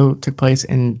Dwyo took place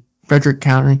in Frederick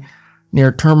County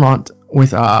near Termont,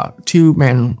 with 2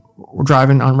 men were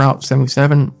driving on Route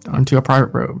 77 onto a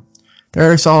private road. There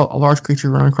they saw a large creature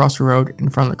running across the road in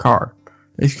front of the car.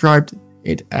 They described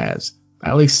it as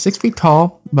at least 6 feet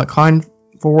tall, but climbed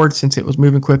forward since it was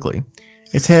moving quickly.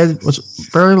 Its head was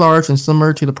fairly large and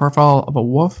similar to the profile of a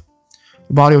wolf.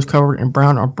 The body was covered in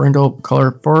brown or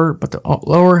brindle-colored fur, but the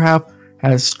lower half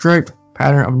had a striped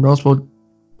pattern of noticeable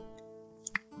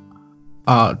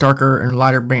darker and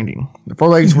lighter banding. The 4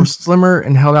 legs were slimmer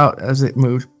and held out as it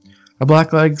moved. The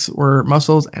black legs were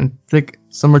muscled and thick,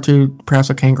 similar to perhaps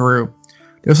a kangaroo.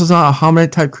 This was not a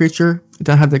hominid-type creature. It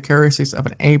didn't have the characteristics of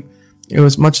an ape. It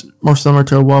was much more similar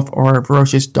to a wolf or a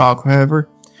ferocious dog, however.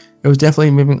 It was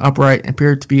definitely moving upright and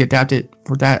appeared to be adapted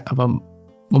for that of a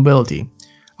mobility.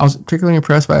 I was particularly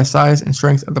impressed by the size and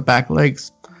strength of the back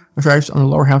legs, the stripes on the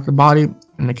lower half of the body,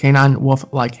 and the canine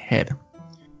wolf-like head.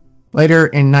 Later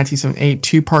in 1978,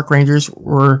 2 park rangers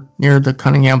were near the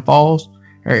Cunningham Falls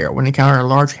area when they encountered a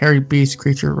large hairy beast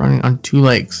creature running on 2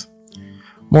 legs.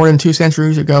 More than 2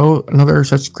 centuries ago, another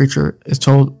such creature is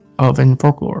told of in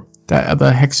folklore, that of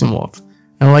the Hexenwolf.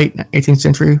 In the late 18th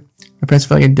century, the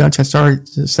Pennsylvania Dutch had started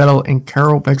to settle in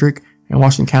Carroll, Frederick, and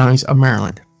Washington counties of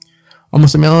Maryland.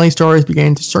 Almost immediately, stories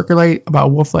began to circulate about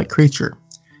a wolf-like creature.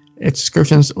 Its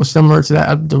descriptions were similar to that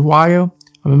of the Dwyo,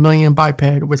 a mammalian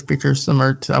biped with features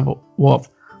similar to a wolf,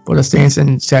 but a stance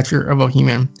and stature of a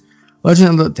human.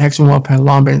 Legend of the Hexenwolf had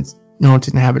long been known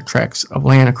to inhabit tracts of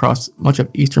land across much of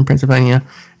eastern Pennsylvania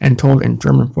and told in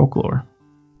German folklore.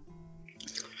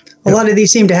 A lot of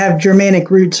these seem to have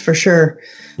Germanic roots for sure.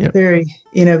 Yep.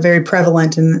 Very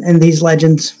prevalent in these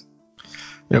legends.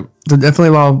 Yep. There's definitely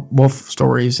a lot of wolf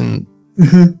stories and.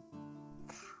 Mm-hmm.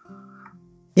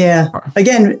 Yeah.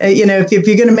 Again, if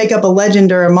you're going to make up a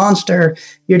legend or a monster,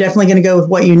 you're definitely going to go with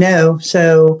what you know.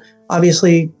 So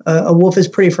obviously, a wolf is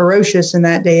pretty ferocious in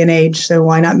that day and age. So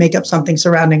why not make up something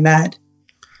surrounding that?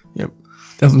 Yep.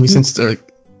 Definitely, since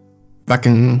back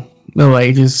in Middle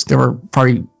Ages, they were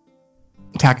probably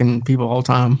attacking people all the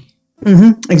time.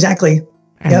 Mm-hmm. Exactly.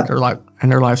 And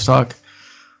their livestock.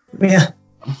 Yeah.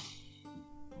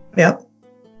 Yep.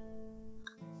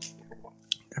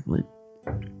 Definitely.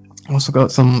 Also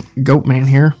got some goat man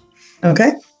here.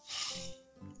 Okay.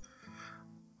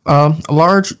 A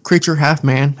large creature, half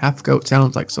man, half goat,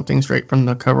 sounds like something straight from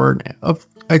the cover of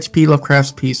H.P.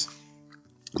 Lovecraft's piece.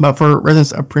 But for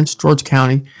residents of Prince George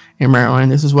County in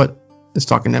Maryland, this is what is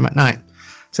talking to them at night.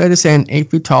 Said to stand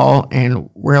 8 feet tall and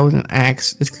wielding an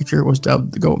axe, this creature was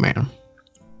dubbed the Goat Man.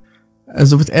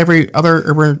 As with every other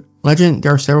urban legend,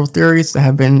 there are several theories that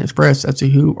have been expressed as to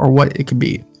who or what it could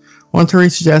be. One theory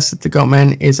suggests that the Goat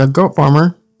Man is a goat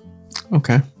farmer.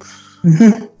 Okay.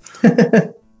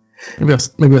 maybe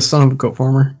a son of a goat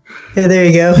farmer. Yeah, there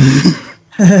you go.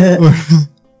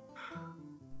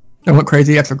 And went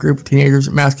crazy after a group of teenagers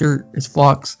massacred his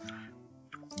flocks.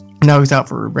 Now he's out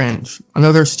for revenge.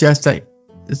 Another suggests that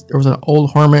there was an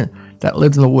old hermit that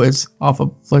lived in the woods off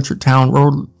of Fletchertown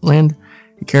Road land.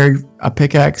 He carried a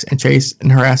pickaxe and chased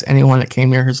and harassed anyone that came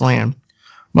near his land.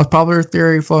 Most popular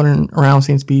theory floating around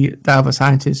seems to be that of a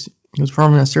scientist who was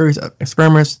performing a series of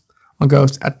experiments on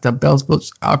ghosts at the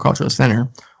Bellsbutch Agricultural Center,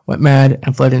 went mad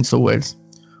and fled into the woods.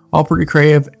 All pretty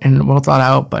creative and well thought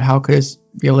out, but how could this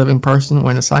be a living person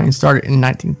when the sightings started in the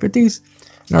 1950s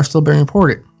and are still being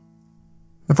reported?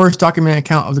 The first documented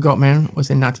account of the Goat Man was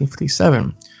in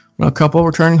 1957, when a couple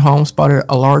returning home spotted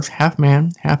a large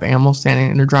half-man, half-animal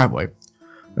standing in their driveway.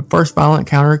 The first violent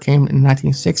encounter came in the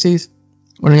 1960s,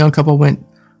 when a young couple went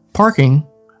parking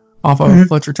off of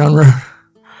Fletchertown Road.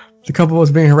 The couple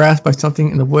was being harassed by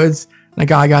something in the woods, and a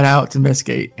guy got out to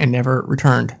investigate and never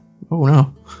returned. Oh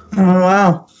no. Oh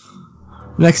wow.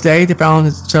 The next day, they found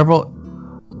his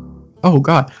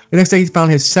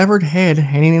severed head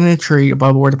hanging in a tree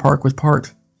above where the park was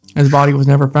parked. His body was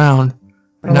never found.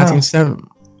 In the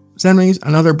 1970s,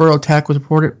 another burrow attack was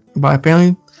reported by a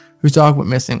family whose dog went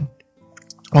missing.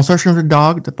 While searching for the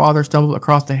dog, the father stumbled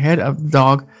across the head of the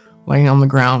dog laying on the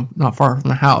ground not far from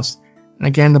the house. And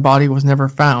again, the body was never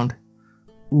found.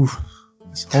 Oof,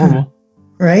 it's horrible.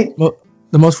 Right? Well,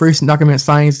 the most recent documented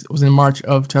sightings was in March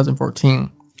of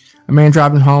 2014. A man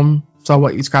driving home saw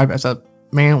what he described as a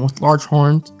man with large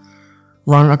horns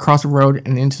running across the road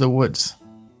and into the woods.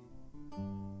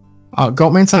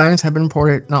 Goatman sightings have been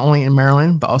reported not only in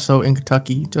Maryland, but also in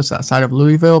Kentucky, just outside of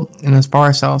Louisville, and as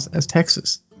far south as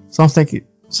Texas. Some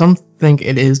think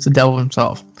it is the devil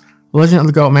himself. The Legend of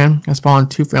the Goatman has spawned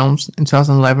 2 films, in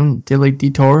 2011, Deadly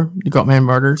Detour, The Goatman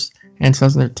Murders, and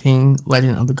 2013,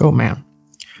 Legend of the Goatman.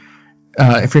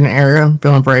 If you're in the area,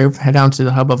 feeling brave, head down to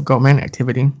the hub of Goatman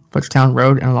activity, Fletchertown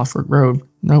Road and Lost Fork Road.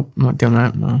 Nope, I'm not doing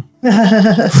that, no.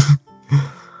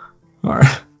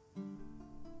 Alright.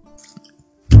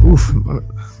 Oof.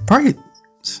 Probably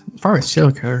a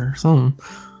silica or something.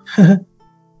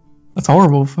 That's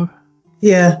horrible.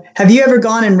 Yeah. Have you ever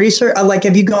gone and researched,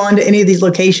 have you gone to any of these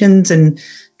locations and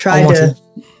tried to?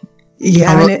 You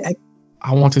haven't?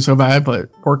 I want to so bad, but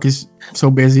work is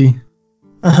so busy.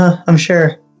 I'm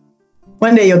sure.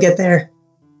 One day you'll get there.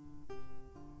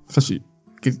 Especially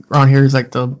around here is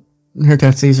like here in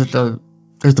Tennessee,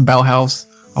 there's the Bell House.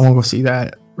 I want to go see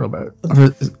that real bad.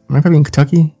 Am I probably in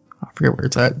Kentucky? I forget where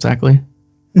it's at exactly.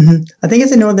 Mm-hmm. I think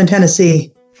it's in northern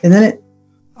Tennessee, isn't it?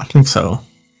 I think so.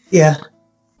 Yeah.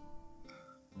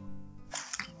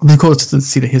 It'd be cool to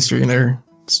see the history in there.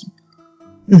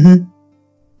 Mm-hmm.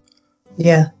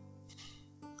 Yeah.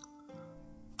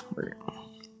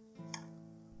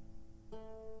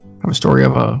 I have a story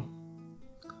of a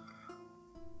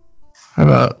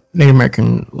Native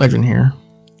American legend here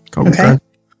called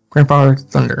Grandfather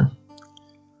Thunder.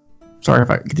 Sorry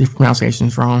if I get the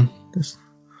pronunciations wrong.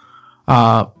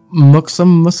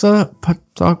 Muxamusa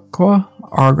Pataqua,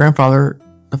 our grandfather,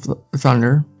 the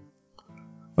Thunder,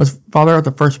 was father of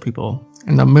the first people,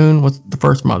 and the moon was the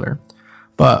first mother.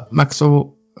 But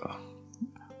Maxo,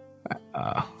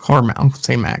 I'll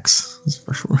say Max, that's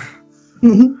for sure.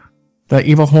 Mm-hmm. The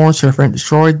evil horn serpent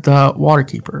destroyed the water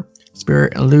keeper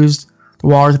spirit and loosed the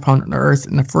waters upon the earth,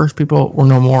 and the first people were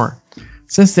no more.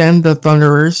 Since then, the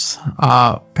Thunderers,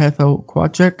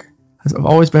 Pethoquachek, has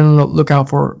always been on the lookout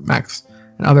for Max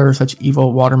and other such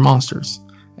evil water monsters,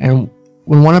 and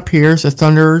When one appears, the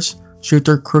thunderers shoot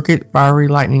their crooked, fiery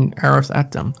lightning arrows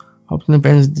at them, hoping to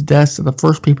avenge the deaths of the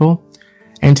first people,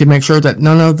 and to make sure that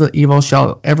none of the evil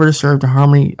shall ever disturb the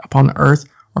harmony upon the earth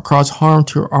or cause harm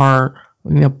to our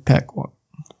Pequot.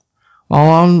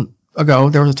 Long ago,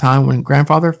 there was a time when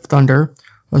Grandfather Thunder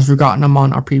was forgotten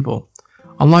among our people.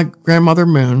 Unlike Grandmother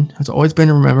Moon, who has always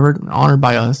been remembered and honored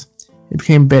by us, he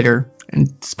became bitter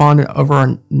and despondent over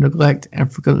our neglect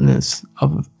and forgetfulness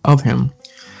of him.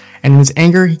 And in his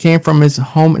anger, he came from his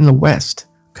home in the west,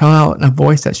 calling out in a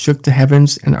voice that shook the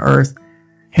heavens and the earth.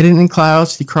 Hidden in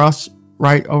clouds, he crossed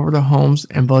right over the homes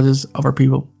and villages of our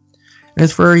people. In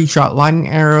his fury, he shot lightning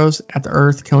arrows at the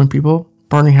earth, killing people,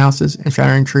 burning houses, and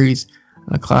shattering trees.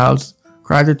 And the clouds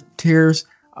cried their tears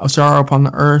of sorrow upon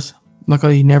the earth.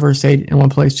 Luckily, he never stayed in one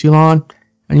place too long,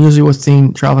 and usually was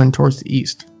seen traveling towards the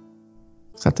east.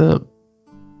 Is that the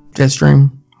jet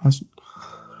stream?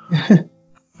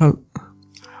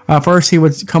 First, he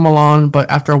would come along,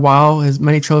 but after a while, his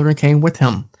many children came with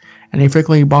him, and he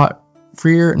frequently brought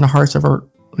fear in the hearts of our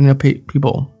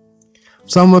people.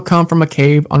 Some would come from a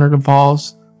cave under the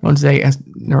falls, known today as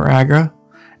Niagara,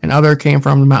 and others came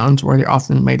from the mountains where they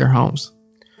often made their homes.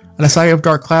 At the sight of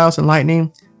dark clouds and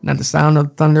lightning, and at the sound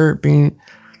of thunder being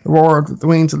the roar of the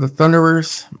wings of the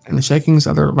thunderers, and the shakings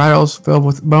of their rattles filled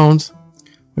with bones,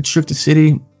 which shook the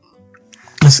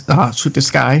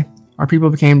sky, our people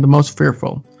became the most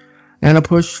fearful.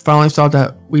 Nanapush finally saw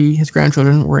that we, his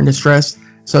grandchildren, were in distress,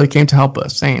 so he came to help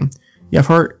us, saying, "You have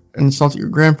hurt and insulted your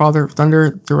grandfather,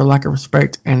 Thunder, through a lack of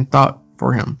respect and thought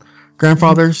for him.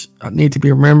 Grandfathers need to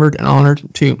be remembered and honored,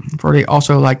 too, for they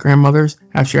also, like grandmothers,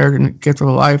 have shared in the gift of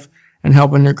life and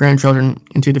helping their grandchildren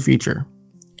into the future.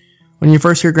 When you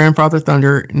first hear Grandfather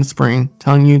Thunder in the spring,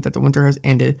 telling you that the winter has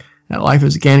ended and that life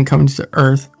is again coming to the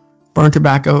earth, burn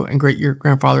tobacco and greet your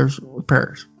grandfathers with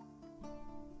prayers.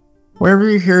 Wherever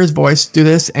you hear his voice, do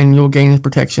this and you will gain his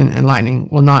protection, and lightning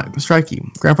will not strike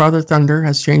you. Grandfather Thunder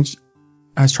has charge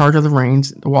of the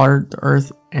rains, the water, the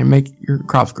earth, and make your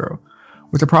crops grow.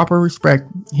 With the proper respect,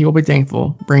 he will be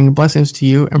thankful, bring blessings to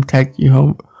you, and protect you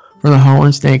home from the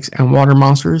horned snakes and water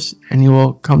monsters, and he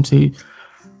will come to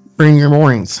bring your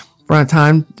mornings. From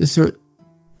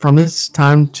this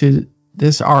time to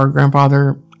this, our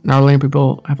grandfather and our land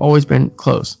people have always been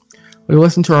close. We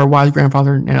listen to our wise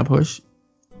grandfather, Nanapush,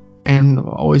 and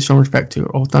always show respect to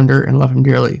old Thunder and love him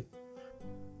dearly.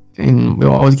 And we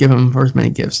will always give him for his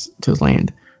many gifts to his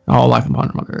land and all life upon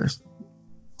our mothers.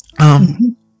 I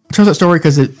chose that story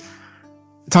because it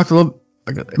talked a little,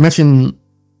 it mentioned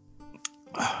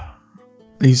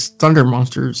these thunder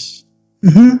monsters.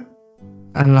 And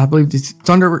I believe these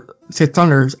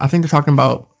thunders, I think they're talking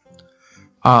about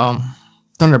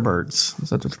Thunderbirds.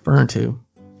 That's what they're referring to.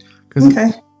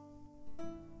 Okay.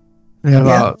 They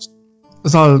have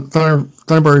it's all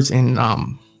Thunderbirds in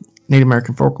Native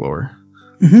American folklore.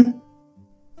 And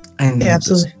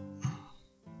absolutely.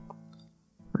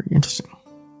 Very interesting.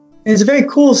 It's a very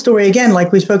cool story. Again,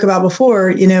 like we spoke about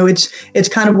before, it's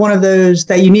kind of one of those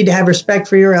that you need to have respect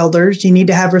for your elders. You need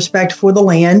to have respect for the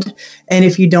land. And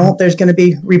if you don't, there's going to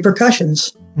be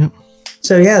repercussions. Yep.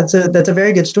 So, that's a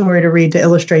very good story to read to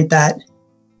illustrate that.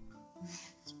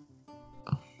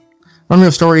 Remember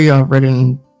a story I read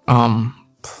in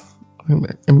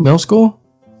middle school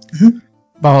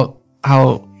about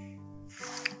how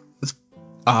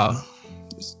it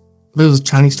was a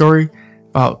Chinese story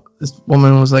about this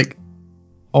woman was like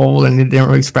old and they didn't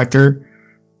really respect her,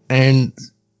 and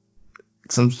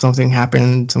something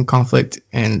happened, some conflict,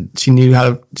 and she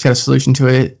had a solution to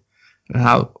it, and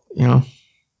how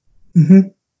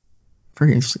very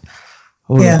interesting.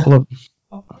 I love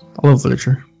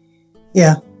literature.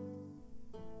 Yeah.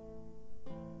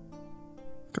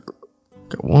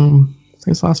 Got one. I think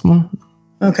it's the last one.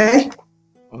 Okay.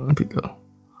 Let me go.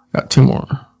 Got two more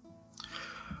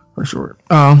for sure.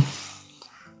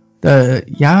 The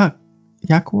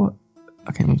Yakwa,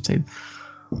 I can't even say it.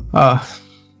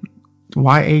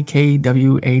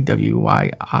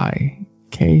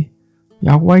 YAKWAWYIK.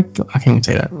 Yawai, I can't even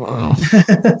say that.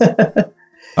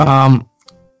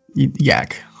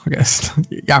 Yak, I guess.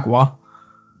 Yakwa.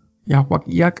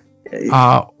 Yak.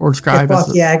 Or described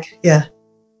as yak. Yeah.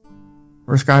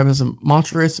 Or described as a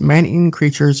monstrous, man-eating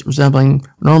creatures resembling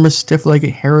enormous,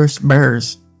 stiff-legged, hairless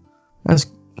bears. That's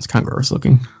kind of gross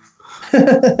looking.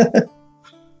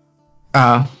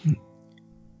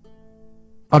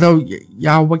 Although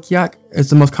Yawaiak is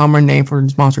the most common name for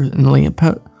these monsters in the land,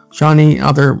 Shawnee and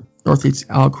other Northeast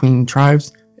Algonquin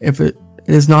tribes, if it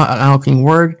is not an Algonquin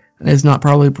word, it is not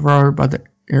probably preferred by the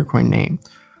Iroquois name,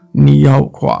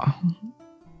 Niokwa,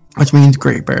 which means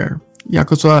great bear.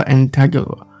 Yakuza and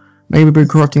Tagua maybe be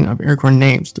corrupting of Iroquois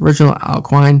names. The original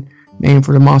Algonquin name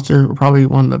for the monster were probably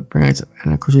one of the variants of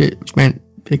Anacortes, which meant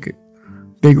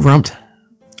big rumped.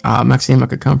 Maxima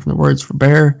could come from the words for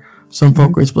bear. Some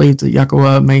folklorists believe the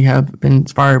Yakoa may have been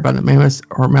inspired by the mammoth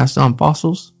or mastodon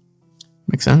fossils.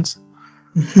 Makes sense.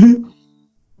 You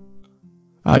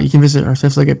can visit our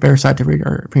six-legged bear site to read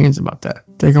our opinions about that.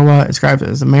 Yakoa is described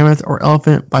as a mammoth or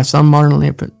elephant by some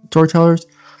modern storytellers.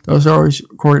 Those stories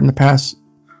recorded in the past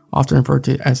often referred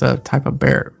to as a type of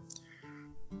bear.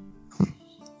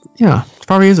 Yeah, it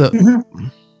probably is a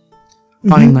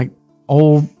finding like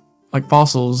old like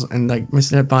fossils and like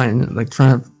missing it by and like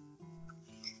trying to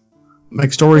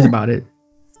make stories about it.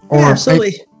 Or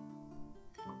absolutely.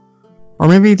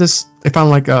 Maybe just they found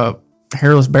like a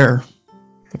hairless bear.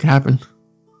 It could happen.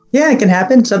 Yeah, it can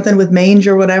happen. Something with mange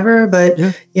or whatever. But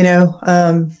you know,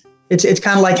 it's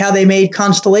kind of like how they made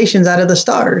constellations out of the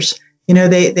stars. You know,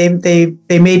 they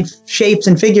made shapes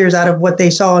and figures out of what they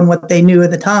saw and what they knew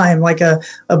at the time, like a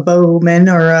bowman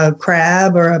or a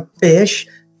crab or a fish.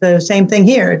 The same thing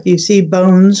here. If you see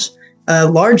bones,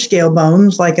 large scale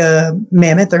bones like a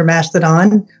mammoth or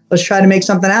mastodon, let's try to make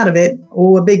something out of it.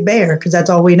 Oh, a big bear, because that's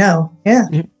all we know. Yeah.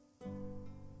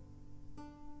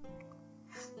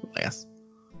 Yes.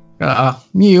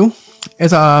 Mew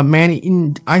is a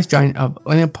man-eating ice giant of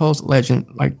Oedipus legend,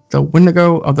 like the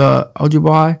Wendigo of the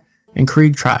Ojibwe and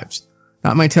Creek tribes.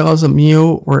 Not many tales of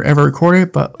Mew were ever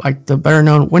recorded, but like the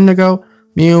better-known Wendigo,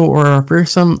 Mew were a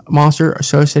fearsome monster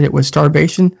associated with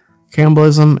starvation,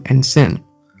 cannibalism, and sin.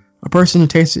 A person who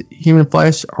tasted human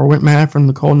flesh or went mad from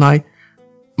the cold night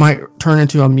might turn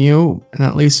into a Mew, and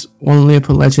at least one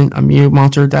Leopold legend, a Mew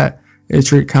monster that is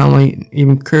treated kindly,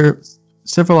 even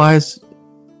civilized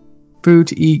food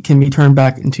to eat can be turned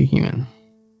back into human.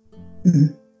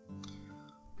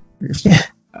 Yeah.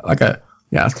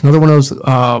 It's another one of those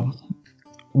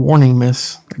warning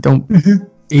myths. Don't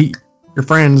eat your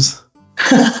friends.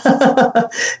 Yeah,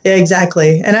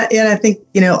 exactly. And I think,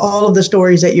 you know, all of the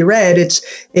stories that you read, it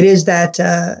is that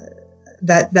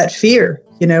fear,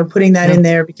 you know, putting that in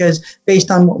there, because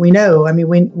based on what we know, I mean,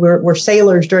 we're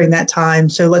sailors during that time,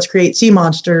 so let's create sea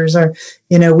monsters, or,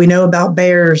 you know, we know about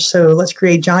bears, so let's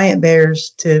create giant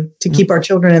bears to keep our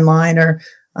children in line, or,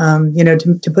 you know,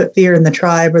 to put fear in the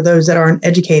tribe or those that aren't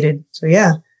educated. So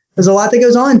yeah, there's a lot that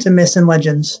goes on to myths and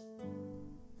legends.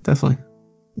 Definitely.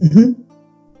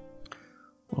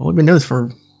 Well, we've been doing this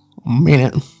for a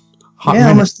minute.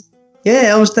 Almost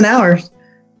an hour.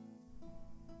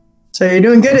 So you're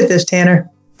doing good at this, Tanner.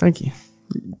 Thank you.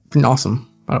 You've been awesome,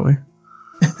 by the way.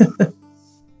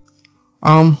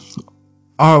 Are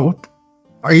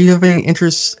you having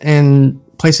interest in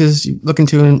places you look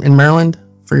into in Maryland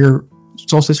for your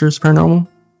Soul Sisters Paranormal?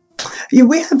 Yeah,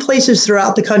 we have places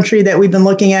throughout the country that we've been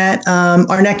looking at.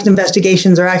 Our next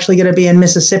investigations are actually going to be in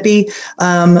Mississippi.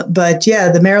 But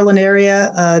yeah, the Maryland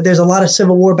area, there's a lot of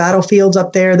Civil War battlefields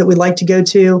up there that we'd like to go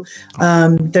to.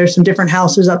 There's some different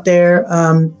houses up there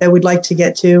that we'd like to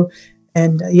get to.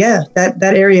 And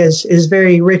that area is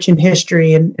very rich in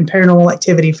history and paranormal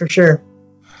activity for sure.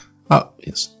 Oh,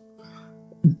 yes.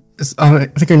 I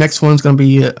think your next one's going to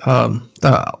be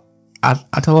the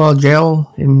Attila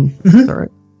Jail. Is that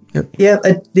right? Yep. Yeah,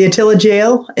 the Attila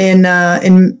Jail in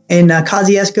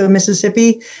Kosciuszko,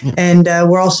 Mississippi, and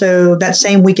we're also that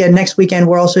same weekend. Next weekend,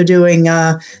 we're also doing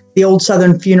the Old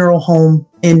Southern Funeral Home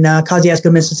in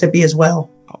Kosciuszko, Mississippi, as well.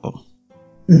 Oh,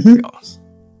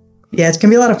 yeah, it's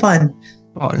gonna be a lot of fun.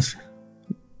 Oh,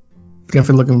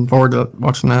 definitely looking forward to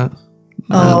watching that.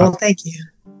 Oh, well, thank you.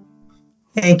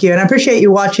 Thank you. And I appreciate you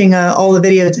watching all the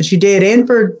videos that you did and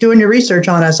for doing your research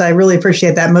on us. I really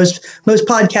appreciate that. Most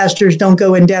podcasters don't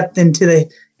go in depth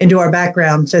into our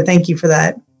background. So thank you for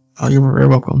that. Oh, you're very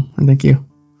welcome. And thank you.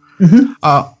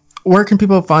 Where can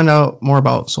people find out more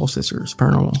about Soul Sisters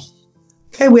Paranormal?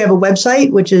 Okay, we have a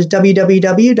website, which is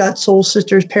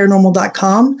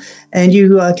www.soulsistersparanormal.com. And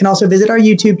you can also visit our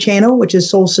YouTube channel, which is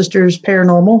Soul Sisters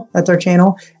Paranormal. That's our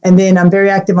channel. And then I'm very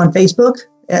active on Facebook,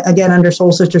 again, under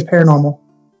Soul Sisters Paranormal.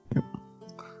 Yep.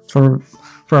 So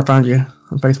I found you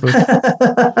on Facebook.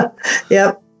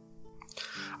 Yep.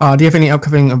 Do you have any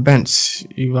upcoming events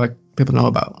you like people know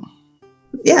about?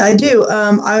 Yeah, I do.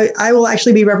 I will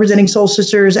actually be representing Soul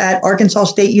Sisters at Arkansas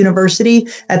State University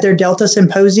at their Delta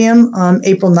Symposium,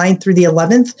 April 9th through the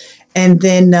 11th. And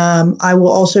then I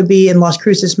will also be in Las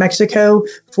Cruces, Mexico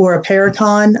for a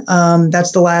Paracon.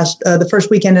 That's the first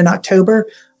weekend in October.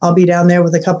 I'll be down there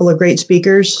with a couple of great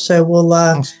speakers. So we'll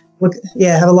have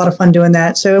a lot of fun doing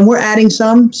that. So, and we're adding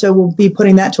some. So we'll be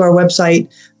putting that to our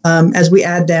website. As we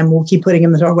add them, we'll keep putting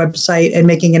them to our website and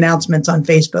making announcements on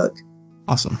Facebook.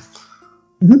 Awesome.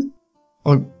 Mm-hmm.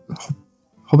 Well,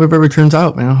 hope everybody turns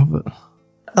out, man.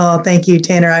 Oh, thank you,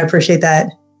 Tanner. I appreciate that.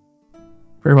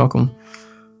 Very welcome.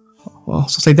 Well,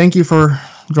 so say thank you for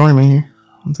joining me here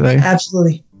today.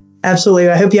 Absolutely. Absolutely.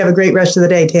 I hope you have a great rest of the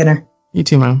day, Tanner. You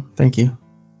too, man. Thank you.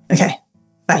 Okay.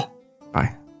 Bye.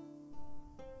 Bye.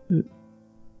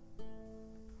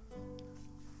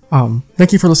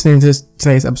 Thank you for listening to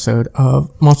today's episode of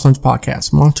Monster Legends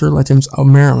Podcast, Monster Legends of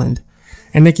Maryland.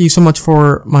 And thank you so much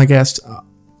for my guest,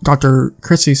 Dr.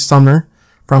 Chrissy Sumner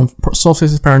from Soul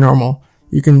Sisters Paranormal.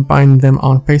 You can find them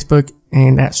on Facebook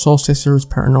and at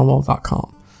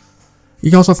soulsistersparanormal.com. You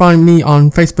can also find me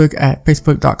on Facebook at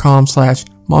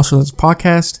facebook.com/Monster Legends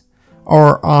Podcast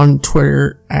or on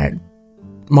Twitter at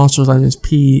Monster Legends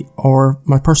P, or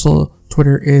my personal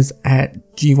Twitter is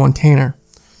at G1Tanner.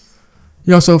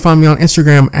 You also find me on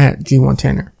Instagram at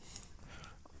G1Tanner.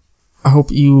 I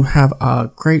hope you have a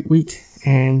great week,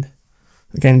 and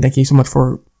again, thank you so much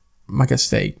for my guest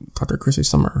today, Dr. Chrissy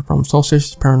Sumner from Soul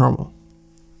Sisters Paranormal.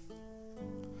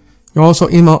 You also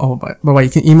email, by the way, you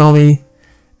can email me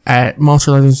at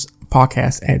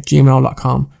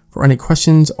monsterlegendspodcast@gmail.com for any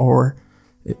questions, or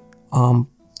you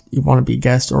want to be a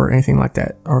guest or anything like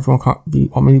that, or if you want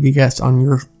me to be a guest on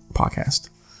your podcast.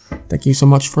 Thank you so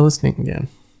much for listening again.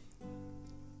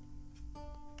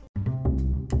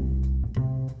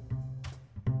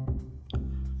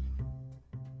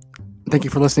 Thank you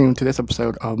for listening to this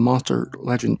episode of Monster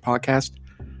Legend Podcast.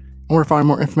 In order to find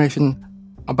more information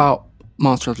about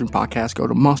Monster Legend Podcast, go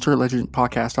to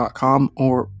monsterlegendpodcast.com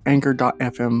or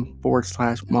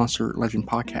anchor.fm/Monster Legend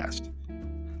Podcast.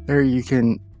 There you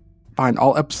can find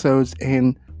all episodes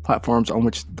and platforms on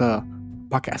which the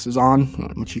podcast is on,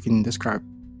 which you can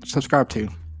subscribe to.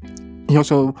 You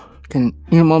also can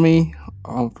email me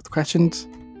with questions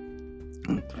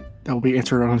that will be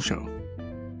answered on the show.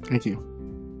 Thank you.